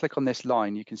 So when I click on this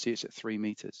line, you can see it's at 3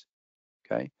 meters.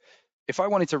 Okay. If I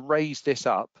wanted to raise this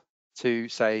up to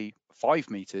say 5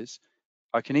 meters,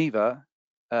 I can either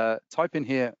type in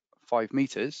here 5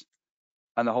 meters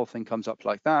and the whole thing comes up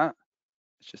like that.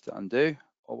 It's just to undo.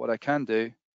 Or what I can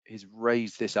do is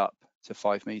raise this up to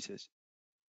 5 meters.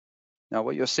 Now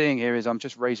what you're seeing here is I'm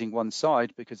just raising one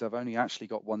side because I've only actually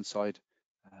got one side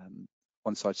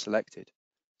selected.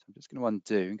 So I'm just going to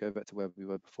undo and go back to where we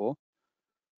were before.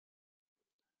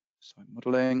 Site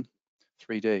modeling,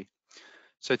 3D.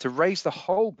 So to raise the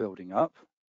whole building up,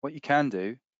 what you can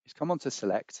do is come onto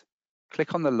select,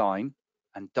 click on the line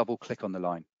and double click on the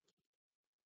line.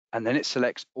 And then it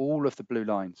selects all of the blue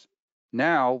lines.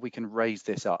 Now we can raise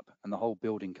this up and the whole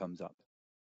building comes up,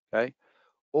 okay?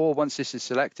 Or once this is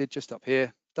selected, just up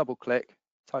here, double click,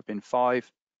 type in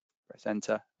 5, press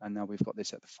enter, and now we've got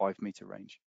this at the 5 meter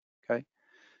range, okay?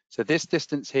 So this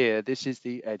distance here, this is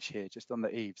the edge here, just on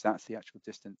the eaves, that's the actual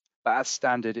distance. But as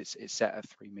standard, it's set at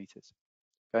 3 meters,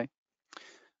 okay?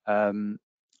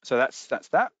 So that's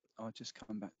that. I'll just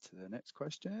come back to the next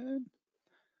question.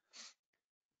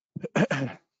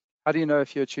 How do you know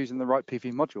if you're choosing the right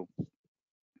PV module?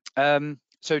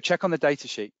 So check on the data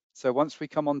sheet. So once we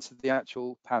come onto the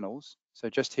actual panels, so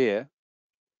just here,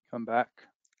 come back,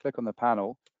 click on the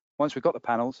panel. Once we've got the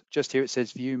panels, just here it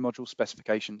says view module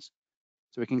specifications.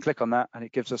 So we can click on that and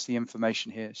it gives us the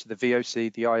information here. So the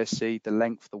VOC, the ISC, the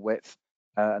length, the width,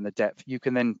 and the depth. You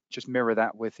can then just mirror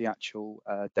that with the actual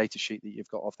data sheet that you've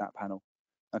got of that panel.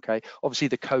 Okay, obviously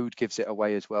the code gives it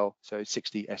away as well. So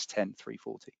 60 S10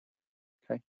 340.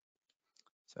 Okay,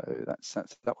 so that's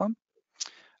that one.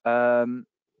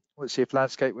 Let's see if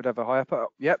landscape would have a higher output.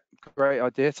 Yep, great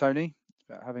idea, Tony,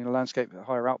 about having a landscape with a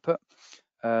higher output.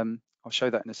 I'll show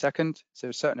that in a second. So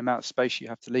a certain amount of space you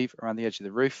have to leave around the edge of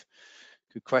the roof.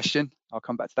 Good question. I'll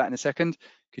come back to that in a second.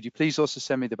 Could you please also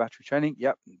send me the battery training?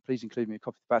 Yep, please include me a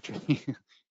copy of the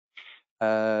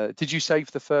battery. Did you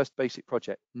save the first basic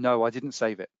project? No, I didn't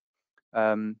save it.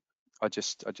 I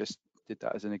just did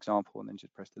that as an example and then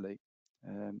just press delete.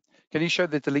 Can you show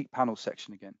the delete panel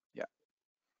section again? Yeah.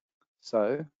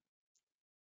 So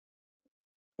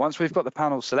once we've got the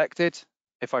panel selected,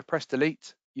 if I press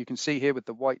delete, you can see here with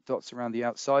the white dots around the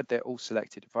outside, they're all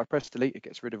selected. If I press delete, it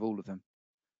gets rid of all of them.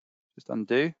 Just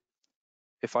undo.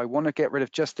 If I want to get rid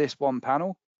of just this one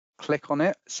panel, click on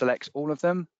it, select all of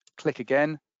them, click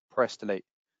again, press delete.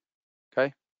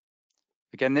 Okay.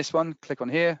 Again, this one, click on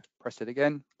here, press it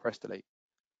again, press delete.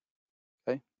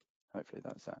 Okay. Hopefully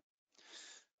that's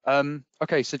that.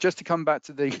 Okay, so just to come back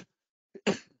to the,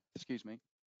 excuse me,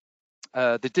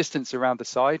 the distance around the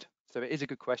side. So it is a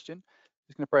good question.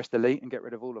 Just going to press delete and get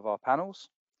rid of all of our panels.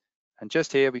 And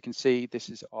just here we can see this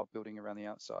is our building around the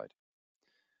outside.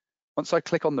 Once I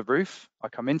click on the roof, I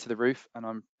come into the roof and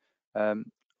I'm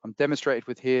demonstrated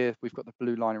with here, we've got the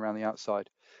blue line around the outside.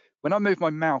 When I move my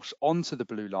mouse onto the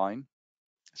blue line,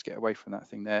 let's get away from that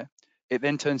thing there, it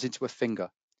then turns into a finger.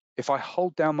 If I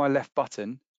hold down my left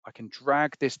button, I can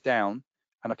drag this down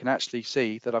and I can actually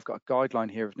see that I've got a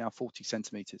guideline here of now 40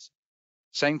 centimeters.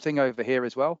 Same thing over here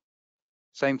as well.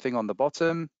 Same thing on the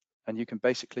bottom, and you can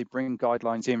basically bring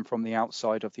guidelines in from the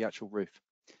outside of the actual roof.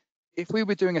 If we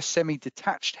were doing a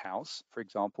semi-detached house, for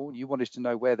example, and you wanted to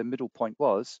know where the middle point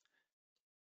was,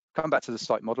 come back to the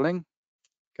site modeling,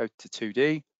 go to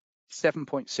 2D,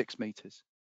 7.6 meters.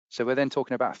 So we're then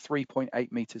talking about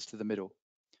 3.8 meters to the middle.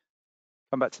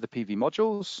 Come back to the PV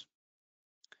modules.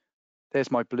 There's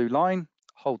my blue line,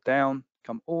 hold down,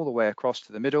 come all the way across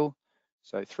to the middle.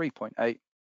 So 3.8, is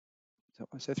that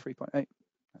what I said, 3.8?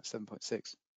 That's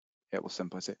 7.6. Yeah, it was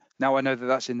 7.6. Now I know that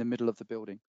that's in the middle of the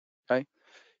building, okay?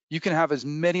 You can have as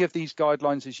many of these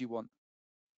guidelines as you want.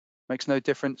 Makes no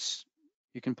difference.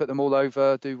 You can put them all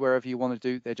over, do wherever you want to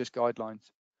do. They're just guidelines.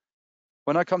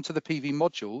 When I come to the PV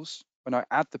modules, when I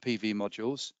add the PV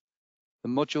modules, the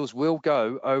modules will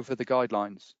go over the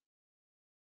guidelines.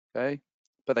 okay?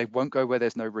 But they won't go where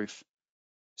there's no roof.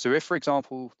 So if, for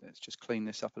example, let's just clean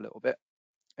this up a little bit.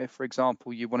 If, for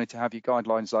example, you wanted to have your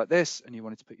guidelines like this and you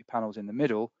wanted to put your panels in the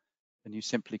middle, then you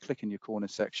simply click in your corner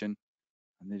section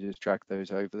and then just drag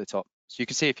those over the top. So you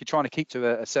can see if you're trying to keep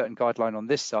to a certain guideline on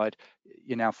this side,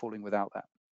 you're now falling without that.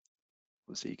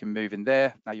 So you can move in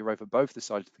there. Now you're over both the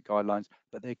sides of the guidelines,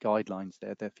 but they're guidelines.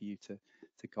 They're there for you to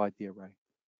guide the array.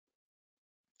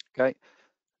 Okay,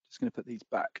 just going to put these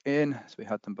back in as we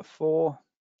had them before.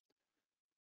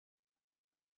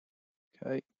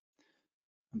 Okay,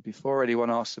 and before anyone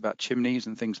asks about chimneys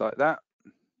and things like that,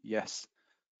 yes,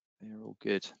 they're all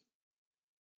good.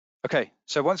 Okay,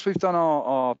 so once we've done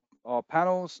our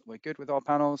panels, we're good with our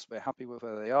panels, we're happy with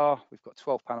where they are. We've got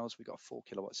 12 panels, we've got a 4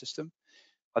 kilowatt system.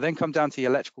 I then come down to the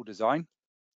electrical design.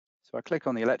 So I click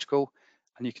on the electrical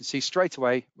and you can see straight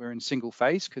away we're in single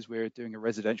phase because we're doing a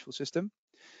residential system.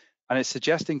 And it's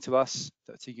suggesting to us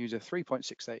that to use a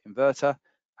 3.68 inverter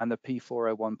and the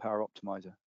P401 power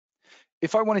optimizer.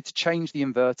 If I wanted to change the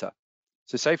inverter,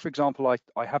 so say for example,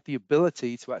 I have the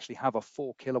ability to actually have a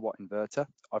 4 kilowatt inverter.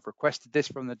 I've requested this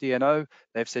from the DNO.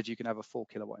 They've said you can have a 4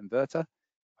 kilowatt inverter.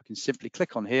 I can simply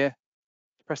click on here,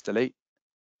 press delete,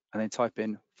 and then type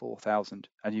in 4,000.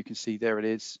 And you can see there it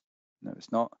is. No,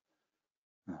 it's not.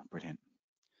 Oh, brilliant.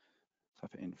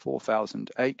 Type it in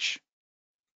 4000 H.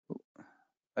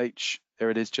 H, there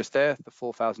it is just there, the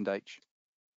 4000 H.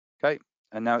 Okay,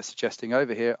 and now it's suggesting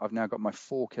over here, I've now got my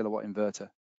 4 kilowatt inverter,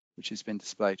 which has been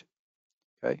displayed.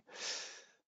 Okay,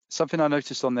 something I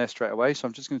noticed on there straight away, so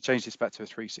I'm just going to change this back to a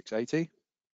 3680.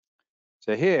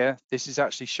 So here, this is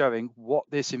actually showing what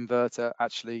this inverter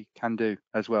actually can do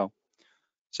as well.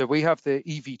 So we have the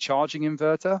EV charging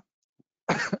inverter,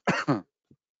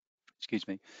 excuse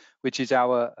me, which is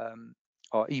our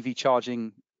EV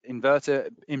charging inverter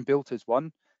inbuilt as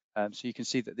one. So you can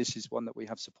see that this is one that we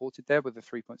have supported there with the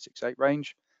 3.68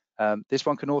 range. This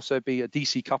one can also be a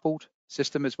DC coupled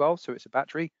system as well, so it's a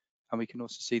battery, and we can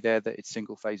also see there that it's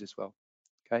single phase as well.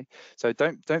 Okay, so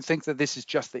don't think that this is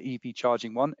just the EV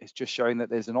charging one. It's just showing that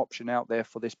there's an option out there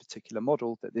for this particular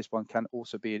model that this one can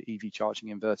also be an EV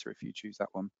charging inverter if you choose that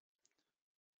one.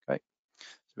 Okay,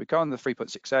 so we go on the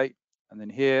 3.68. And then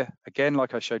here, again,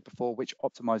 like I showed before, which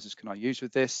optimizers can I use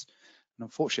with this? And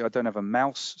unfortunately, I don't have a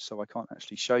mouse, so I can't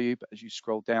actually show you, but as you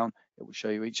scroll down, it will show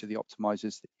you each of the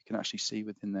optimizers that you can actually see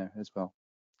within there as well,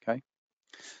 okay?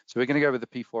 So we're gonna go with the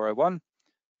P401,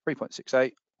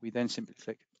 3.68, we then simply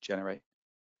click generate.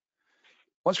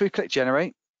 Once we click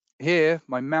generate, here,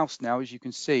 my mouse now, as you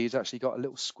can see, has actually got a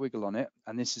little squiggle on it,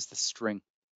 and this is the string.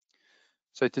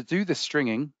 So to do the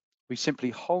stringing, we simply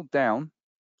hold down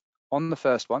on the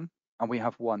first one, and we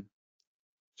have 1.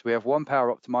 So we have 1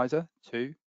 power optimizer,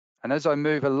 2, and as I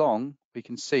move along, we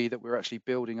can see that we're actually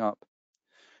building up.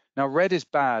 Now red is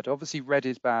bad, obviously red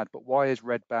is bad, but why is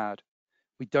red bad?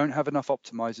 We don't have enough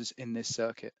optimizers in this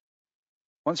circuit.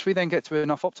 Once we then get to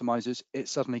enough optimizers, it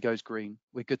suddenly goes green.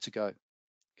 We're good to go,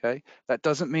 okay? That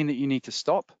doesn't mean that you need to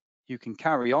stop. You can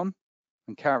carry on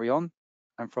and carry on.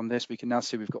 And from this, we can now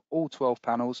see we've got all 12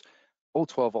 panels, all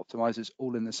 12 optimizers,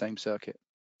 all in the same circuit.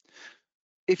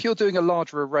 If you're doing a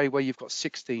larger array where you've got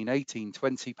 16, 18,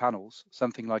 20 panels,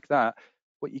 something like that,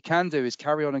 what you can do is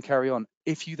carry on and carry on.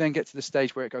 If you then get to the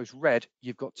stage where it goes red,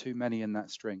 you've got too many in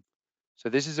that string. So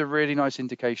this is a really nice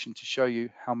indication to show you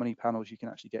how many panels you can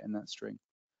actually get in that string.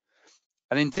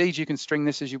 And indeed, you can string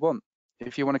this as you want.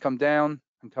 If you want to come down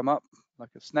and come up like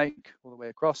a snake all the way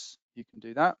across, you can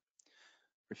do that.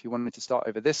 Or if you wanted to start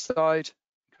over this side,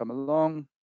 come along,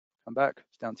 come back,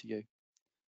 it's down to you.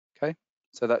 Okay,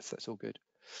 so that's all good.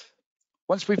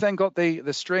 Once we've then got the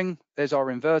string, there's our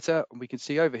inverter, and we can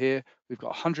see over here we've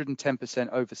got 110%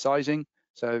 oversizing.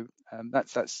 So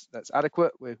that's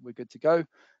adequate. We're good to go.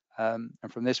 And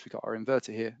from this, we've got our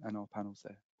inverter here and our panels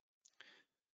there.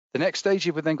 The next stage,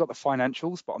 we've then got the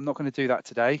financials, but I'm not going to do that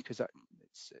today because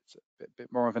it's a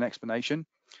bit more of an explanation.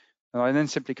 And I then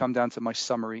simply come down to my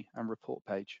summary and report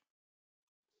page.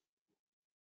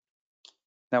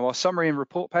 Now our summary and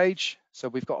report page, so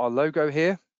we've got our logo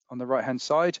here on the right-hand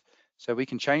side. So we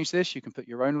can change this. You can put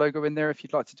your own logo in there if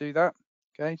you'd like to do that.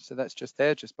 Okay, so that's just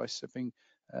there, just by simply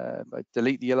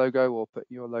delete the logo or put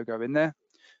your logo in there.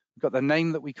 We've got the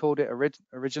name that we called it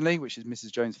originally, which is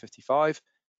Mrs. Jones 55.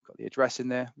 We've got the address in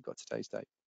there. We've got today's date.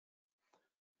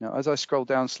 Now, as I scroll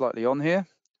down slightly on here,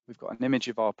 we've got an image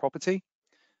of our property.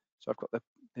 So I've got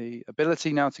the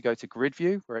ability now to go to grid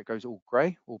view, where it goes all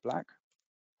gray, all black,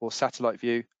 or satellite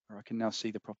view, where I can now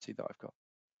see the property that I've got.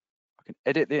 I can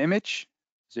edit the image,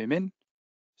 zoom in,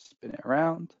 spin it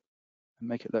around, and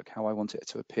make it look how I want it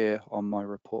to appear on my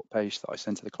report page that I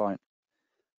send to the client.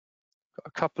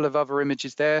 Got a couple of other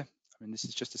images there. I mean, this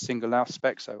is just a single house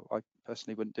spec, so I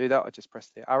personally wouldn't do that. I just press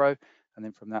the arrow, and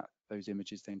then from that, those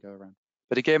images then go around.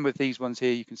 But again, with these ones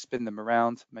here, you can spin them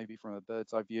around, maybe from a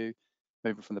bird's eye view,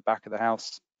 maybe from the back of the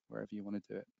house, wherever you want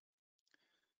to do it.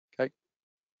 Okay.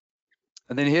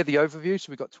 And then here, the overview.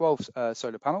 So we've got 12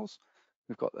 solar panels.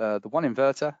 We've got the one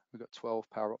inverter. We've got 12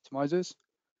 power optimizers.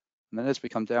 And then as we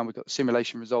come down, we've got the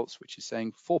simulation results, which is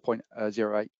saying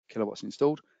 4.08 kilowatts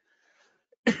installed,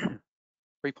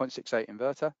 3.68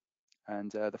 inverter,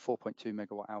 and the 4.2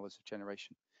 megawatt hours of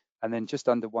generation. And then just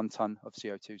under 1 ton of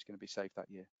CO2 is going to be saved that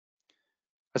year.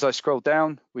 As I scroll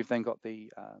down, we've then got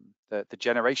the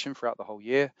generation throughout the whole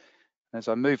year. And as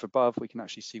I move above, we can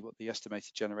actually see what the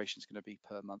estimated generation is going to be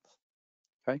per month.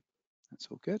 Okay, that's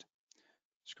all good.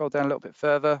 Scroll down a little bit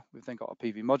further, we've then got our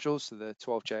PV modules, so the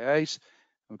 12 JAs,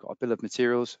 and we've got our bill of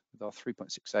materials with our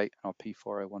 3.68 and our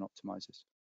P401 optimizers.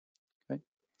 Okay.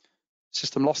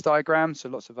 System loss diagram, so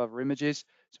lots of other images.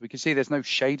 So we can see there's no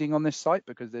shading on this site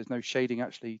because there's no shading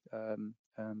actually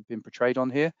being portrayed on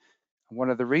here. And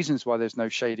one of the reasons why there's no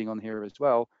shading on here as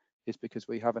well is because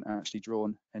we haven't actually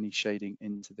drawn any shading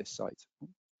into this site.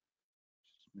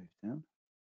 Just move down.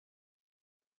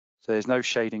 So there's no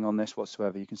shading on this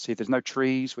whatsoever. You can see there's no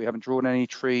trees. We haven't drawn any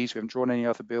trees. We haven't drawn any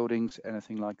other buildings,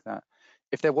 anything like that.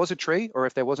 If there was a tree or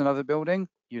if there was another building,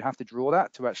 you'd have to draw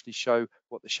that to actually show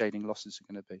what the shading losses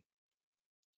are going to be.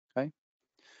 Okay.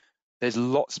 There's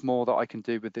lots more that I can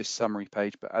do with this summary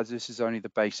page, but as this is only the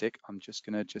basic, I'm just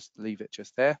going to leave it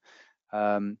just there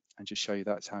and just show you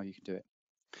that's how you can do it.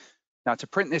 Now, to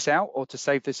print this out or to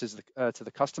save this as to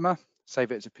the customer,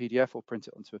 save it as a PDF or print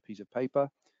it onto a piece of paper.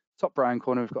 Top right hand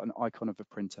corner, we've got an icon of a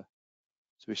printer.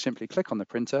 So we simply click on the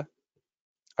printer,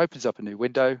 opens up a new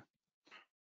window,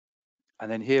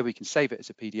 and then here we can save it as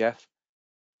a PDF,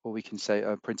 or we can say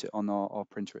print it on our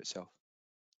printer itself.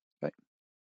 Okay.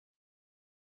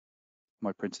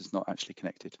 My printer's not actually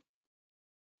connected.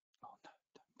 Oh no,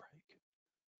 don't break.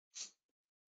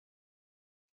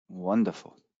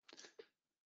 Wonderful.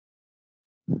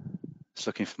 Just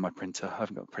looking for my printer. I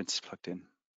haven't got printers plugged in.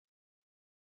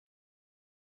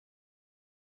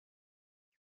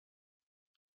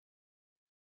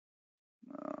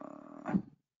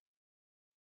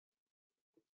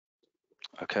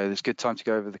 Okay, there's a good time to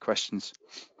go over the questions.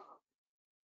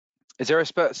 Is there a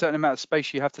certain amount of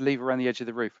space you have to leave around the edge of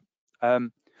the roof?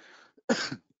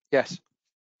 Yes.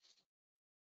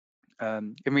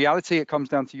 In reality, it comes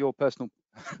down to your personal,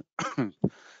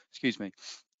 excuse me.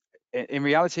 In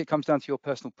reality, it comes down to your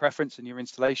personal preference and your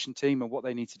installation team and what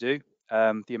they need to do,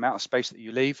 the amount of space that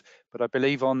you leave. But I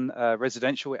believe on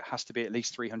residential, it has to be at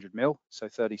least 300 mil, so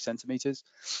 30 centimeters.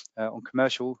 On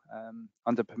commercial,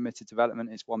 under permitted development,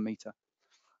 it's 1 meter.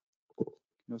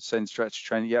 You're saying stretch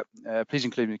training. Yep. Please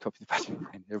include me a copy of the battery.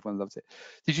 Everyone loves it.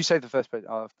 Did you say the first page?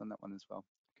 Oh, I've done that one as well.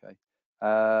 Okay.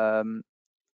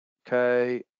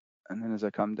 Okay. And then as I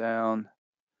come down,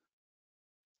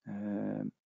 how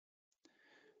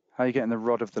are you getting the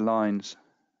rod of the lines?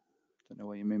 Don't know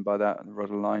what you mean by that. The rod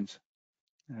of the lines.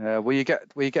 Will you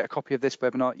get a copy of this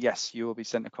webinar? Yes, you will be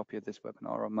sent a copy of this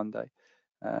webinar on Monday.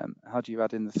 How do you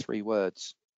add in the 3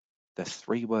 words? The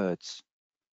 3 words.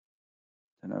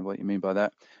 Don't know what you mean by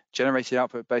that. Generated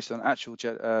output based on actual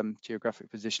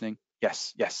geographic positioning.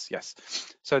 Yes, yes, yes.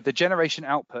 So the generation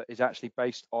output is actually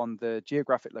based on the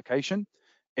geographic location.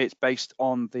 It's based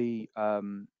on the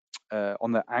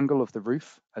angle of the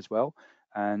roof as well,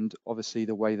 and obviously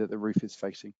the way that the roof is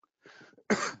facing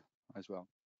as well.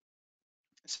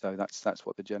 So that's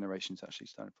what the generation is actually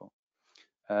standing for.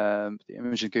 The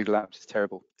image of Google Apps is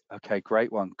terrible. Okay,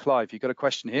 great one. Clive, you've got a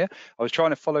question here. I was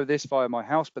trying to follow this via my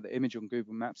house, but the image on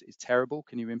Google Maps is terrible.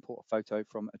 Can you import a photo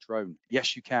from a drone?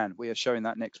 Yes, you can. We are showing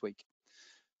that next week.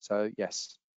 So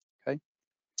yes, okay.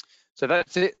 So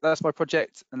that's it. That's my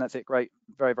project, and that's it. Great.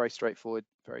 Very, very straightforward,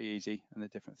 very easy, and the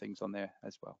different things on there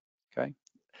as well. Okay.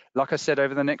 Like I said,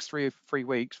 over the next 4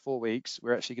 weeks,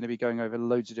 we're actually going to be going over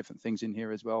loads of different things in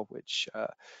here as well, which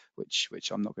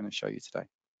I'm not going to show you today.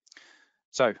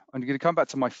 So I'm going to come back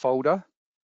to my folder.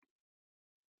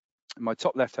 In my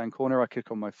top left-hand corner, I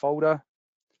click on my folder,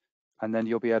 and then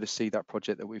you'll be able to see that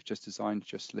project that we've just designed,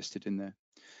 just listed in there.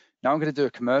 Now I'm going to do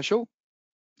a commercial.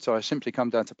 So I simply come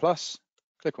down to plus,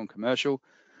 click on commercial.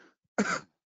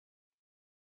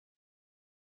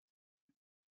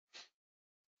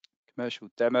 Commercial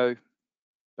demo,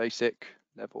 basic,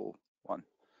 level 1.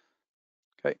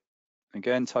 Okay,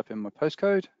 again, type in my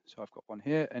postcode. So I've got one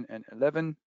here,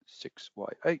 NN11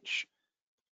 6YH.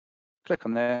 Click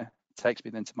on there, it takes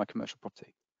me then to my commercial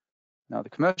property. Now the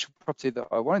commercial property that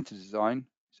I wanted to design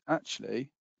is actually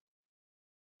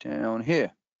down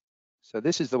here. So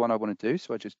this is the one I want to do.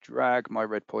 So I just drag my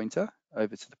red pointer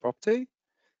over to the property,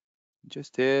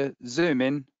 just here, zoom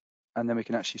in, and then we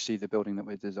can actually see the building that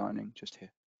we're designing just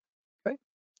here. Okay,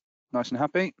 nice and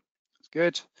happy. That's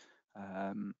good.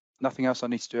 Nothing else I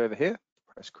need to do over here.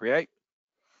 Press create.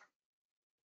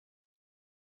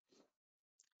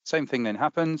 Same thing then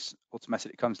happens.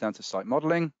 Automatically comes down to site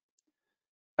modeling.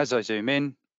 As I zoom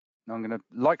in, now I'm going to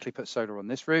likely put solar on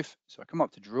this roof. So I come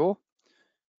up to draw,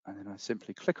 and then I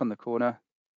simply click on the corner,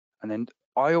 and then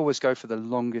I always go for the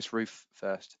longest roof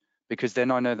first, because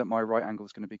then I know that my right angle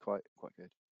is going to be quite good.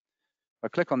 I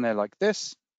click on there like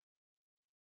this,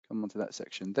 come onto that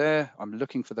section there. I'm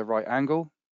looking for the right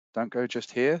angle. Don't go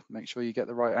just here. Make sure you get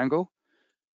the right angle.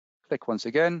 Click once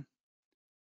again,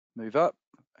 move up.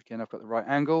 Again, I've got the right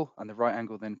angle, and the right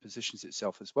angle then positions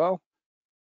itself as well.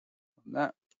 On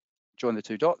that, join the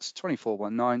two dots,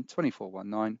 2419,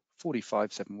 2419,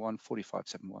 4571,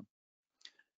 4571.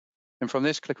 And from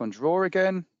this, click on draw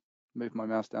again, move my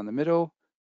mouse down the middle.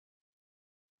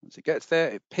 Once it gets there,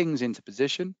 it pings into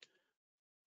position.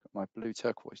 Got my blue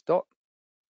turquoise dot.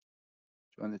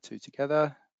 Join the two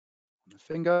together on the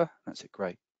finger. That's it,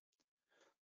 great.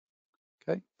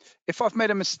 Okay. If I've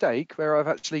made a mistake where I've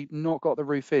actually not got the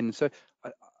roof in, so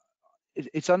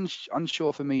it's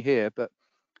unsure for me here, but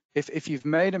if you've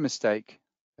made a mistake,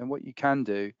 then what you can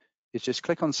do is just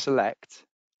click on select,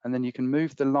 and then you can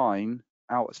move the line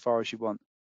out as far as you want.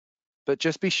 But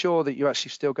just be sure that you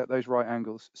actually still get those right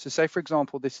angles. So say, for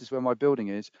example, this is where my building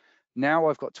is. Now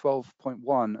I've got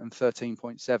 12.1 and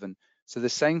 13.7. So the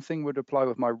same thing would apply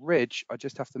with my ridge. I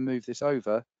just have to move this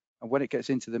over. And when it gets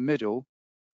into the middle,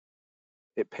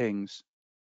 it pings.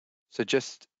 So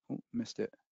just, oh, missed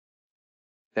it.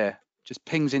 There, just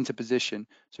pings into position.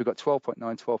 So we've got 12.9,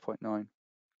 12.9.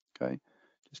 Okay,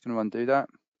 just going to undo that.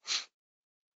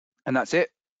 And that's it.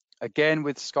 Again,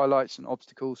 with skylights and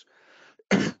obstacles,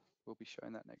 we'll be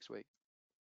showing that next week.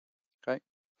 Okay,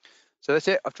 so that's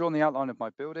it. I've drawn the outline of my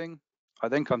building. I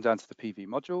then come down to the PV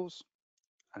modules.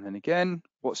 And then again,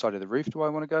 what side of the roof do I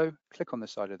want to go? Click on the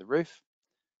side of the roof.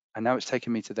 And now it's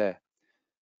taking me to there.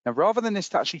 Now, rather than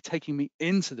this actually taking me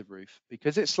into the roof,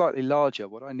 because it's slightly larger,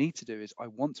 what I need to do is I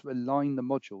want to align the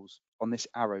modules on this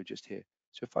arrow just here.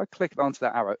 So if I click onto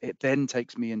that arrow, it then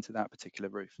takes me into that particular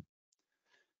roof.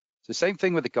 So same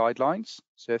thing with the guidelines.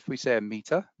 So if we say a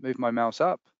meter, move my mouse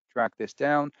up, drag this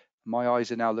down, my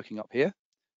eyes are now looking up here.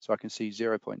 So I can see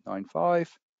 0.95.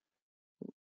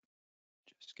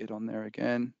 Just get on there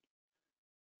again.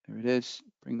 There it is.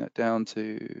 Bring that down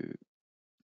to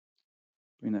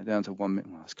 1 minute.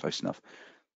 Well, that's close enough.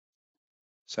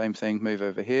 Same thing, move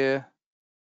over here.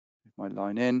 Move my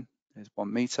line in. There's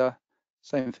 1 meter.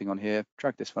 Same thing on here.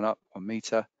 Drag this one up 1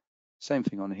 meter. Same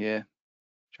thing on here.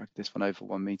 Drag this one over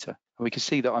 1 meter. And we can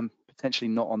see that I'm potentially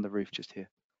not on the roof just here.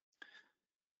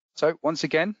 So once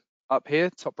again, up here,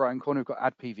 top right hand corner, we've got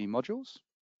add PV modules.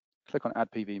 Click on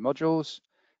add PV modules.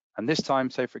 And this time,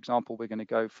 say for example, we're going to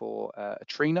go for a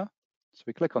trainer. So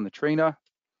we click on the trainer.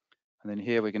 And then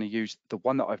here we're going to use the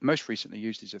one that I've most recently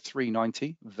used is a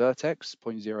 390 Vertex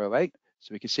 0.08.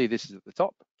 So we can see this is at the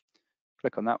top.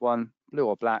 Click on that one, blue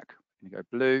or black. I'm going to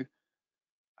go blue.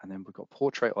 And then we've got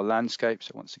portrait or landscape.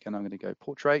 So once again, I'm going to go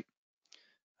portrait.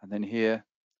 And then here,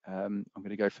 I'm going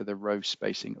to go for the row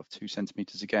spacing of 2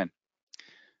 centimeters again.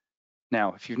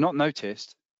 Now, if you've not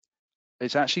noticed,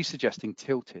 it's actually suggesting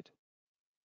tilted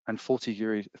and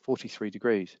 43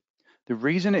 degrees. The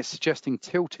reason it's suggesting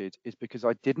tilted is because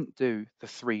I didn't do the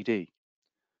 3D.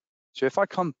 So if I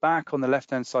come back on the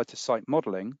left-hand side to site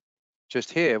modeling,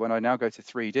 just here, when I now go to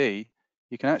 3D,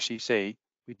 you can actually see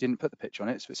we didn't put the pitch on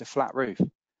it, so it's a flat roof.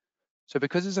 So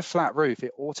because it's a flat roof,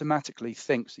 it automatically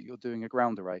thinks that you're doing a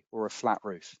ground array or a flat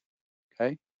roof,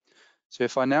 okay? So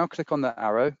if I now click on that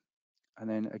arrow, and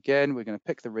then again, we're going to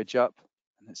pick the ridge up,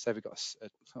 and let's say we've got a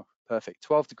perfect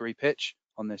 12-degree pitch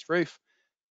on this roof.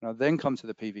 And I'll then come to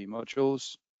the PV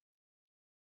modules,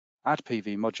 add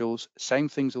PV modules, same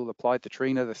things all applied, the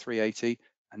Trina, the 380,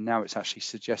 and now it's actually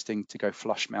suggesting to go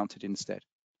flush mounted instead,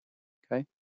 okay?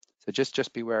 So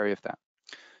just be wary of that.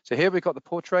 So here we've got the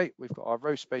portrait, we've got our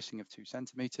row spacing of 2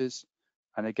 centimeters.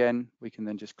 And again, we can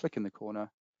then just click in the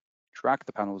corner, drag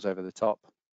the panels over the top.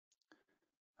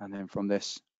 And then from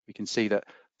this, we can see that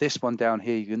this one down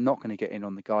here, you're not going to get in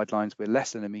on the guidelines. We're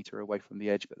less than 1 meter away from the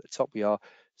edge, but at the top we are.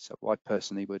 So I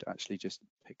personally would actually just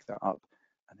pick that up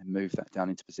and then move that down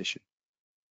into position.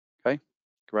 Okay,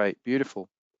 great, beautiful.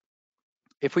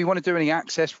 If we want to do any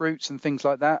access routes and things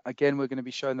like that, again, we're going to be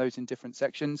showing those in different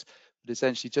sections, but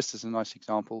essentially just as a nice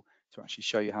example to actually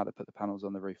show you how to put the panels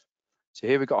on the roof. So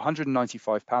here we've got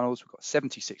 195 panels, we've got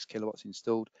 76 kilowatts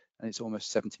installed, and it's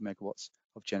almost 70 megawatts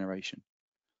of generation.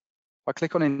 If I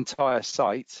click on entire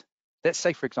site, let's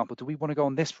say, for example, do we want to go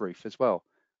on this roof as well?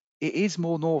 It is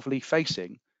more northerly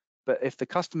facing, but if the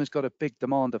customer's got a big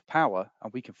demand of power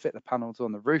and we can fit the panels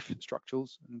on the roof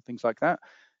structures and things like that,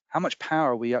 how much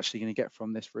power are we actually going to get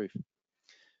from this roof?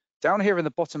 Down here in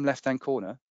the bottom left-hand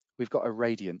corner, we've got a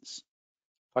radiance.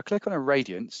 If I click on a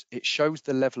radiance, it shows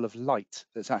the level of light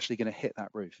that's actually going to hit that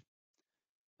roof.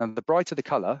 And the brighter the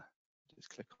color, just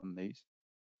click on these,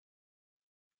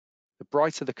 the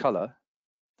brighter the color,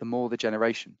 the more the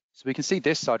generation. So we can see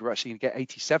this side, we're actually going to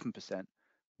get 87%.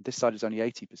 This side is only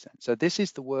 80%. So this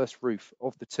is the worst roof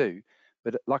of the two.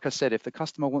 But like I said, if the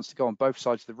customer wants to go on both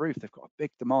sides of the roof, they've got a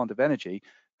big demand of energy,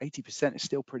 80% is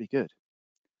still pretty good.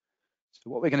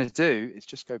 So what we're going to do is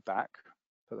just go back,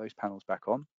 put those panels back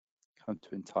on, come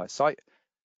to entire site,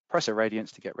 press a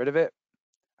radiance to get rid of it,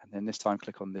 and then this time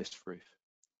click on this roof.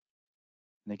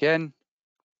 And again,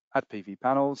 add PV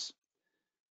panels.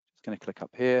 Just going to click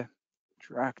up here,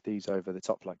 drag these over the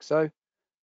top like so,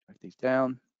 drag these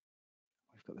down.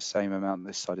 We've got the same amount on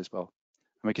this side as well.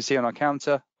 And we can see on our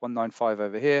counter, 195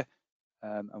 over here,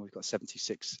 and we've got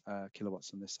 76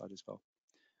 kilowatts on this side as well.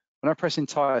 When I press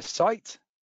entire site,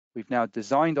 we've now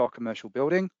designed our commercial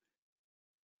building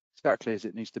exactly as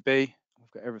it needs to be.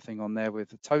 We've got everything on there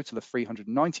with a total of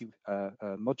 390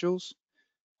 modules,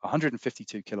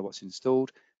 152 kilowatts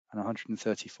installed, and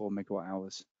 134 megawatt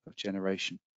hours of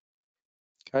generation.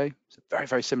 Okay, so very,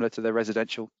 very similar to the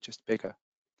residential, just bigger.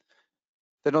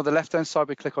 Then on the left-hand side,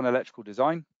 we click on electrical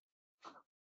design.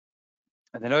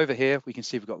 And then over here, we can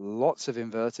see we've got lots of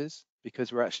inverters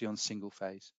because we're actually on single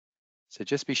phase. So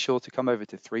just be sure to come over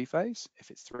to 3-phase if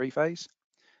it's 3-phase.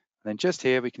 And then just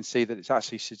here, we can see that it's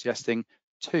actually suggesting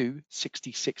two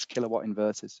 66 kilowatt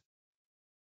inverters.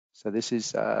 So this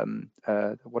is one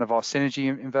of our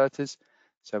synergy inverters.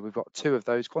 So we've got two of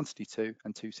those, quantity 2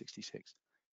 and 266.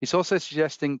 It's also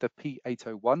suggesting the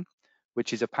P801,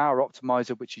 which is a power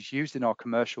optimizer, which is used in our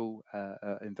commercial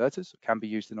inverters, can be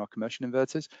used in our commercial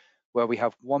inverters, where we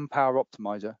have one power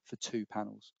optimizer for 2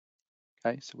 panels.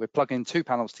 Okay, so we're plugging 2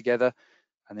 panels together,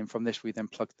 and then from this, we then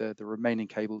plug the remaining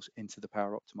cables into the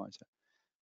power optimizer.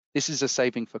 This is a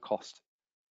saving for cost.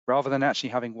 Rather than actually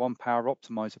having one power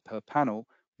optimizer per panel,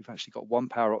 we've actually got one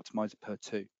power optimizer per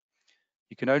 2.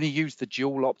 You can only use the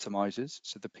dual optimizers,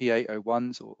 so the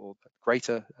P801s or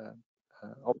greater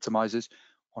optimizers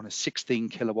on a 16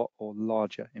 kilowatt or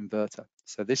larger inverter.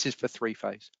 So this is for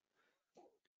 3-phase.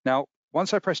 Now,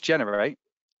 once I press generate,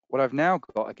 what I've now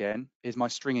got again is my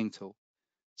stringing tool.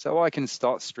 So I can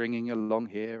start stringing along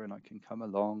here and I can come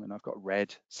along and I've got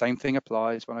red. Same thing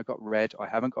applies when I've got red. I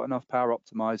haven't got enough power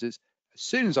optimizers. As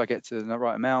soon as I get to the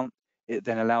right amount, it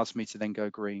then allows me to then go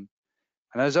green.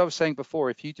 And as I was saying before,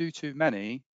 if you do too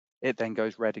many, it then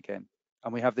goes red again.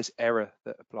 And we have this error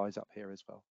that applies up here as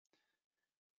well.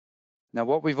 Now,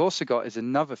 what we've also got is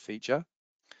another feature.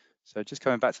 So just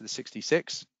coming back to the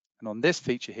 66, and on this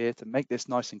feature here, to make this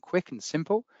nice and quick and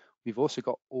simple, we've also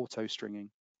got auto stringing.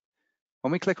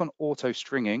 When we click on auto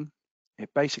stringing, it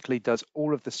basically does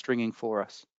all of the stringing for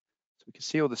us. So we can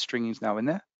see all the stringings now in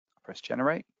there. I press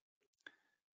generate.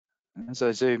 And as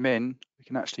I zoom in, we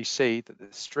can actually see that the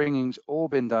stringing's all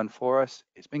been done for us.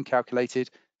 It's been calculated.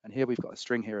 And here we've got a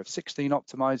string here of 16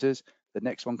 optimizers. The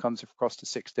next one comes across to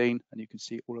 16, and you can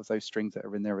see all of those strings that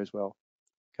are in there as well.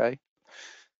 Okay.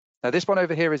 Now this one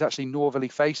over here is actually northerly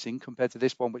facing compared to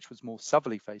this one, which was more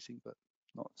southerly facing, but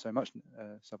not so much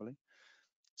southerly.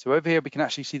 So over here, we can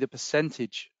actually see the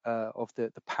percentage of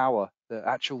the power, the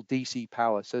actual DC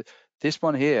power. So this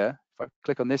one here, if I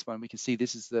click on this one, we can see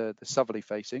this is the southerly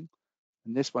facing.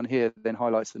 And this one here then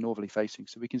highlights the northerly facing.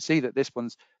 So we can see that this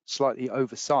one's slightly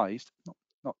oversized,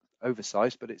 not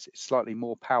oversized, but it's slightly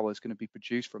more power is going to be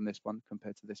produced from this one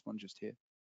compared to this one just here.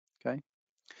 Okay.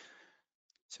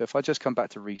 So if I just come back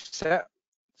to reset,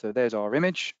 so there's our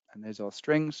image and there's our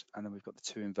strings, and then we've got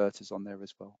the 2 inverters on there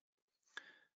as well.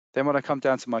 Then when I come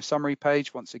down to my summary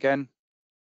page, once again,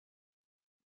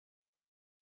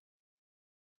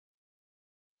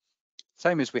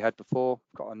 same as we had before,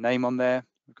 we've got our name on there,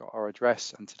 we've got our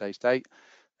address and today's date.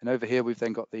 And over here, we've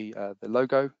then got the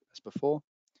logo as before,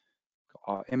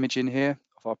 got our image in here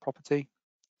of our property.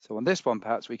 So on this one,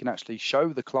 perhaps we can actually show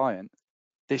the client,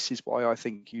 this is why I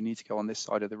think you need to go on this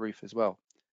side of the roof as well.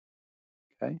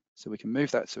 Okay, so we can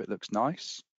move that so it looks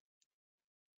nice.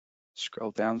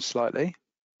 Scroll down slightly.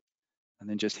 And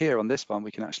then just here on this one,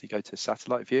 we can actually go to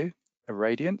satellite view,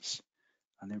 irradiance.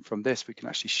 And then from this, we can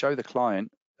actually show the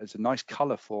client as a nice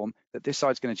color form that this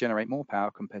side's going to generate more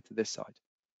power compared to this side.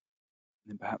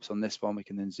 And then perhaps on this one, we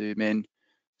can then zoom in,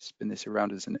 spin this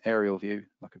around as an aerial view,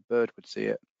 like a bird would see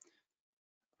it.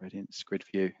 Irradiance, grid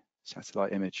view,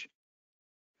 satellite image.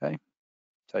 Okay,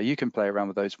 So you can play around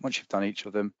with those. Once you've done each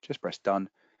of them, just press done.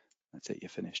 That's it, you're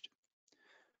finished.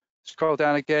 Scroll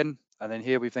down again, and then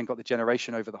here we've then got the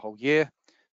generation over the whole year.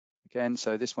 Again,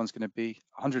 so this one's going to be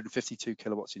 152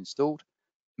 kilowatts installed.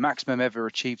 Maximum ever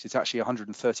achieved is actually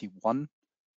 131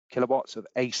 kilowatts of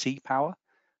AC power,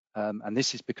 and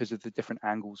this is because of the different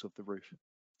angles of the roof.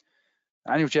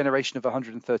 Annual generation of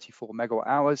 134 megawatt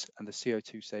hours, and the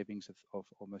CO2 savings of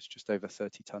almost just over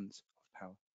 30 tons of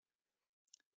power.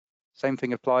 Same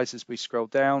thing applies as we scroll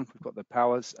down. We've got the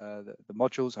powers, the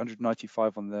modules,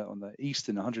 195 on the east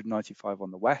and 195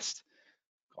 on the west.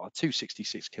 Got our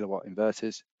 266 kilowatt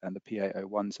inverters and the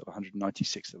PA01s of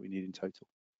 196 that we need in total.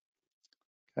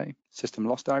 Okay, system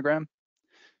loss diagram.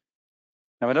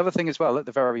 Now another thing as well at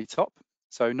the very top.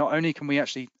 So not only can we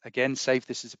actually, again, save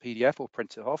this as a PDF or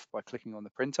print it off by clicking on the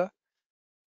printer,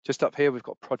 just up here we've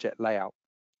got project layout.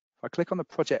 If I click on the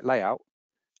project layout,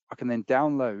 I can then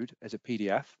download as a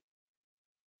PDF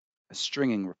a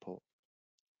stringing report.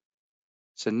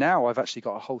 So now I've actually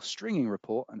got a whole stringing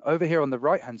report, and over here on the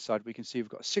right hand side we can see we've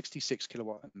got a 66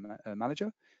 kilowatt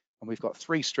manager, and we've got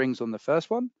 3 strings on the first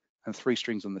one and 3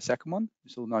 strings on the second one.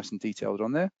 It's all nice and detailed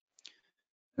on there.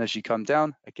 And as you come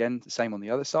down, again, the same on the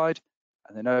other side.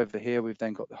 And then over here, we've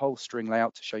then got the whole string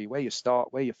layout to show you where you start,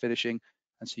 where you're finishing.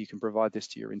 And so you can provide this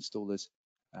to your installers.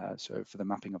 So for the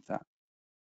mapping of that.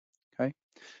 Okay.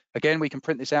 Again, we can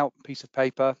print this out, piece of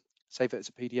paper, save it as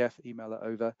a PDF, email it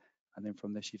over. And then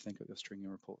from this, you've then got your stringing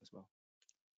report as well.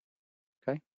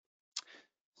 Okay.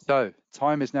 So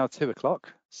time is now 2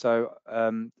 o'clock. So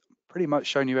pretty much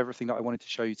shown you everything that I wanted to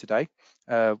show you today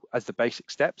as the basic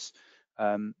steps.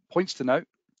 Points to note,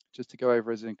 just to go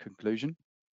over as in conclusion,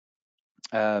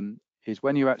 is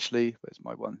when you actually, where's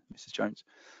my one, Mrs. Jones?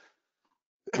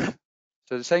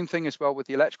 So the same thing as well with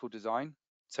the electrical design.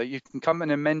 So you can come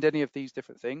and amend any of these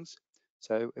different things.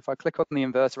 So if I click on the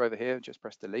inverter over here, just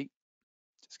press delete.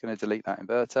 Just going to delete that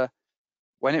inverter.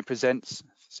 When it presents,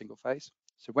 single phase.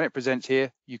 So when it presents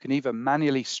here, you can either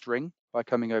manually string by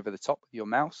coming over the top with your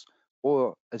mouse,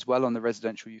 or as well on the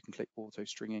residential, you can click auto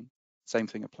stringing. Same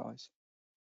thing applies.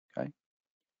 Okay,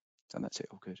 and that's it,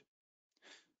 all good.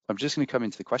 I'm just going to come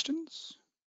into the questions.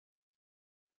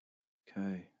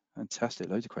 Okay, fantastic,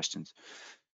 loads of questions.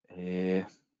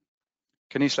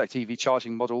 Can you select EV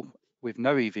charging model with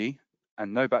no EV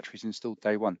and no batteries installed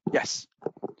day one? Yes.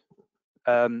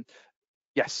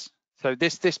 Yes. So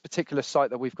this particular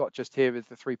site that we've got just here with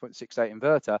the 3.68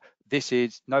 inverter, this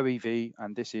is no EV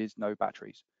and this is no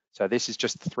batteries. So this is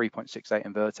just the 3.68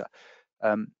 inverter.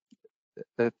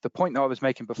 The point that I was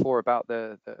making before about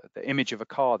the image of a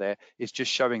car there is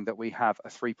just showing that we have a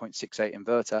 3.68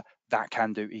 inverter that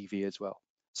can do EV as well.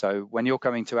 So when you're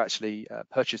coming to actually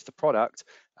purchase the product,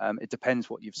 it depends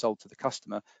what you've sold to the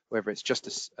customer, whether it's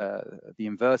just the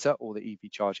inverter or the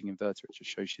EV charging inverter. It just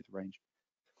shows you the range.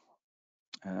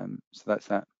 So that's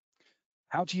that.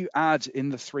 How do you add in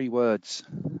the 3 words?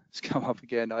 Let's come up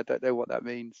again. I don't know what that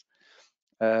means.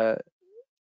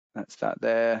 That's that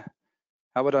there.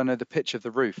 How would I know the pitch of the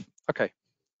roof? Okay,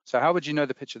 so how would you know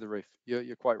the pitch of the roof?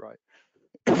 You're quite right.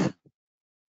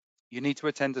 You need to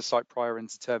attend a site prior and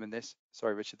determine this.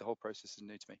 Sorry, Richard, the whole process is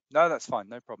new to me. No, that's fine,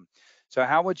 no problem. So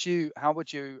how would you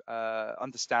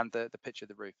understand the pitch of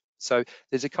the roof? So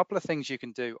there's a couple of things you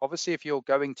can do. Obviously, if you're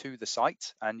going to the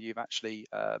site and you've actually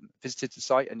visited the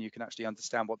site and you can actually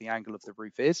understand what the angle of the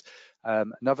roof is,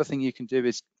 another thing you can do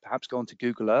is perhaps go onto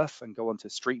Google Earth and go onto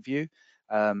Street View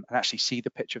and actually see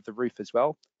the pitch of the roof as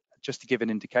well, just to give an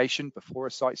indication before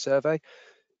a site survey.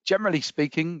 Generally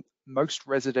speaking, most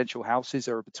residential houses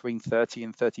are between 30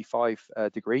 and 35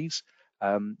 degrees.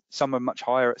 Some are much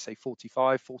higher at say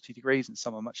 45, 40 degrees, and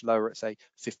some are much lower at say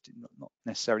 15, not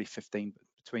necessarily 15, but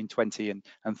between 20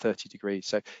 and 30 degrees.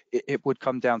 So it would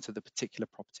come down to the particular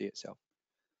property itself.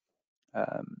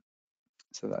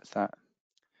 So that's that.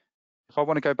 If I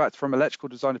want to go back from electrical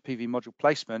design to PV module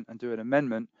placement and do an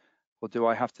amendment, or do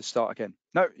I have to start again?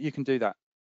 No, you can do that.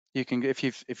 You can, if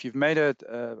you've made a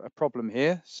problem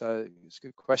here, so it's a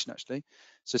good question actually.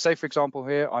 So say for example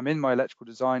here, I'm in my electrical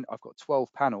design, I've got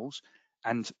 12 panels,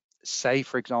 and say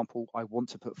for example, I want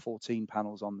to put 14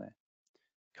 panels on there.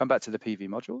 Come back to the PV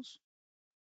modules,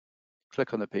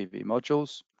 click on the PV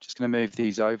modules. I'm just going to move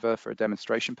these over for a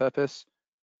demonstration purpose.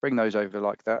 Bring those over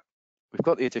like that. We've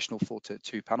got the additional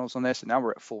 2 panels on there, so now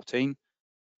we're at 14.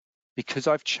 Because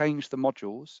I've changed the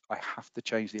modules, I have to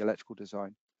change the electrical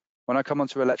design. When I come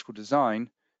onto electrical design,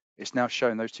 it's now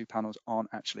showing those 2 panels aren't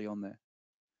actually on there.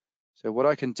 So what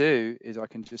I can do is I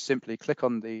can just simply click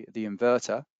on the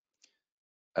inverter,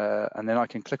 and then I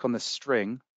can click on the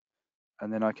string,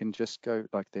 and then I can just go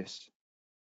like this,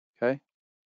 okay?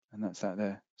 And that's that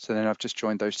there. So then I've just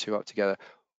joined those 2 up together.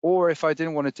 Or if I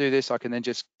didn't want to do this, I can then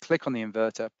just click on the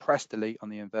inverter, press delete on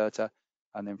the inverter,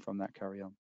 and then from that carry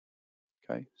on.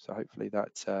 Okay, so hopefully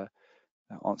that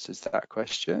answers that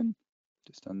question.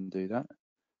 Just undo that.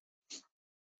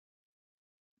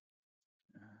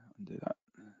 Undo that.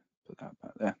 Put that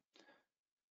back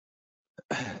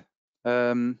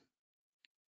there.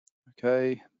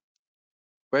 Okay.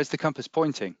 Where's the compass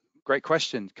pointing? Great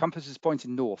question. Compass is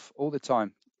pointing north all the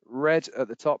time. Red at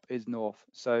the top is north.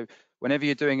 So whenever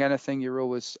you're doing anything, you're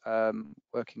always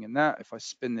working in that. If I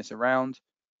spin this around,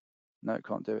 no,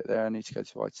 can't do it there. I need to go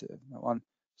to that one.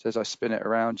 So as I spin it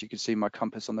around, you can see my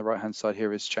compass on the right-hand side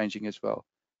here is changing as well.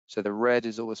 So the red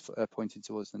is always pointing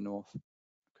towards the north.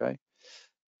 Okay.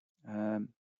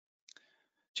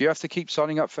 Do you have to keep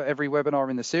signing up for every webinar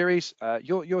in the series?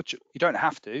 You don't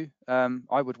have to.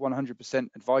 I would 100%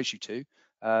 advise you to.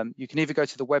 You can either go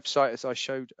to the website as I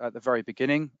showed at the very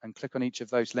beginning and click on each of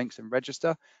those links and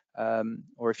register,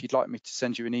 or if you'd like me to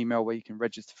send you an email where you can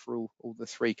register for all the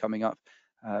 3 coming up,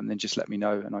 then just let me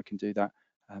know and I can do that.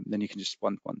 Then you can just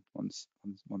one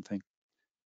thing.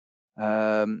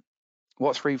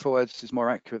 What 3 words is more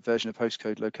accurate version of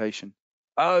postcode location?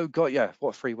 Oh, got yeah.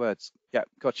 What 3 words? Yeah,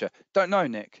 gotcha. Don't know,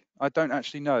 Nick. I don't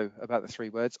actually know about the 3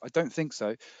 words. I don't think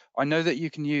so. I know that you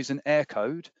can use an air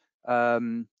code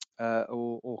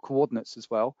or coordinates as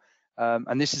well.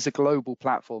 And this is a global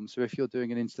platform. So if you're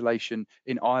doing an installation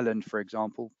in Ireland, for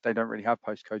example, they don't really have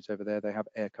postcodes over there. They have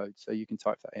air codes. So you can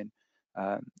type that in.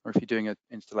 Or if you're doing an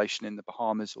installation in the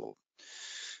Bahamas, or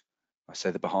I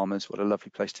say the Bahamas, what a lovely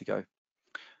place to go.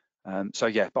 So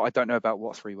yeah, but I don't know about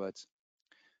what 3 words.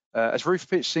 As roof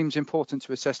pitch seems important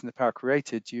to assessing the power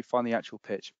created, do you find the actual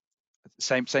pitch?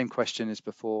 Same question as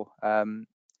before.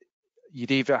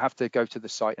 You'd either have to go to the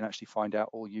site and actually find out,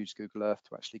 or use Google Earth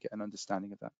to actually get an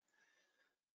understanding of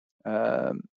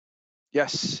that.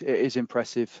 Yes, it is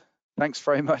impressive. Thanks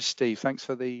very much, Steve. Thanks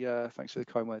for the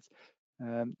kind words.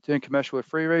 Doing commercial with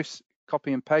free roofs,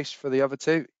 copy and paste for the other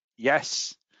 2.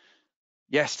 Yes,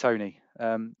 Tony.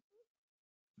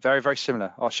 Very, very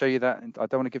similar. I'll show you that. And I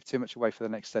don't want to give too much away for the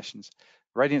next sessions.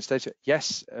 Radiance data,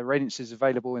 yes, Radiance is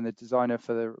available in the designer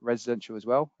for the residential as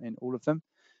well, in all of them.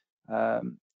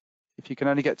 If you can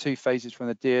only get 2 phases from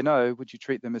the DNO, would you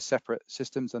treat them as separate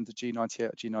systems under G98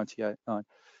 or G98?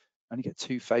 Only get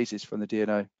 2 phases from the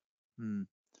DNO. Don't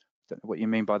know what you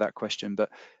mean by that question,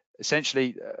 but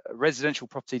essentially residential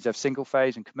properties have single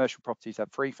phase and commercial properties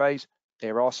have 3 phase.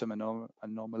 There are some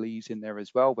anomalies in there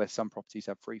as well, where some properties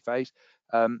have 3 phase.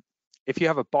 If you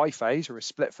have a biphase or a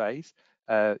split phase,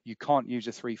 you can't use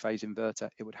a 3-phase inverter.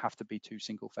 It would have to be 2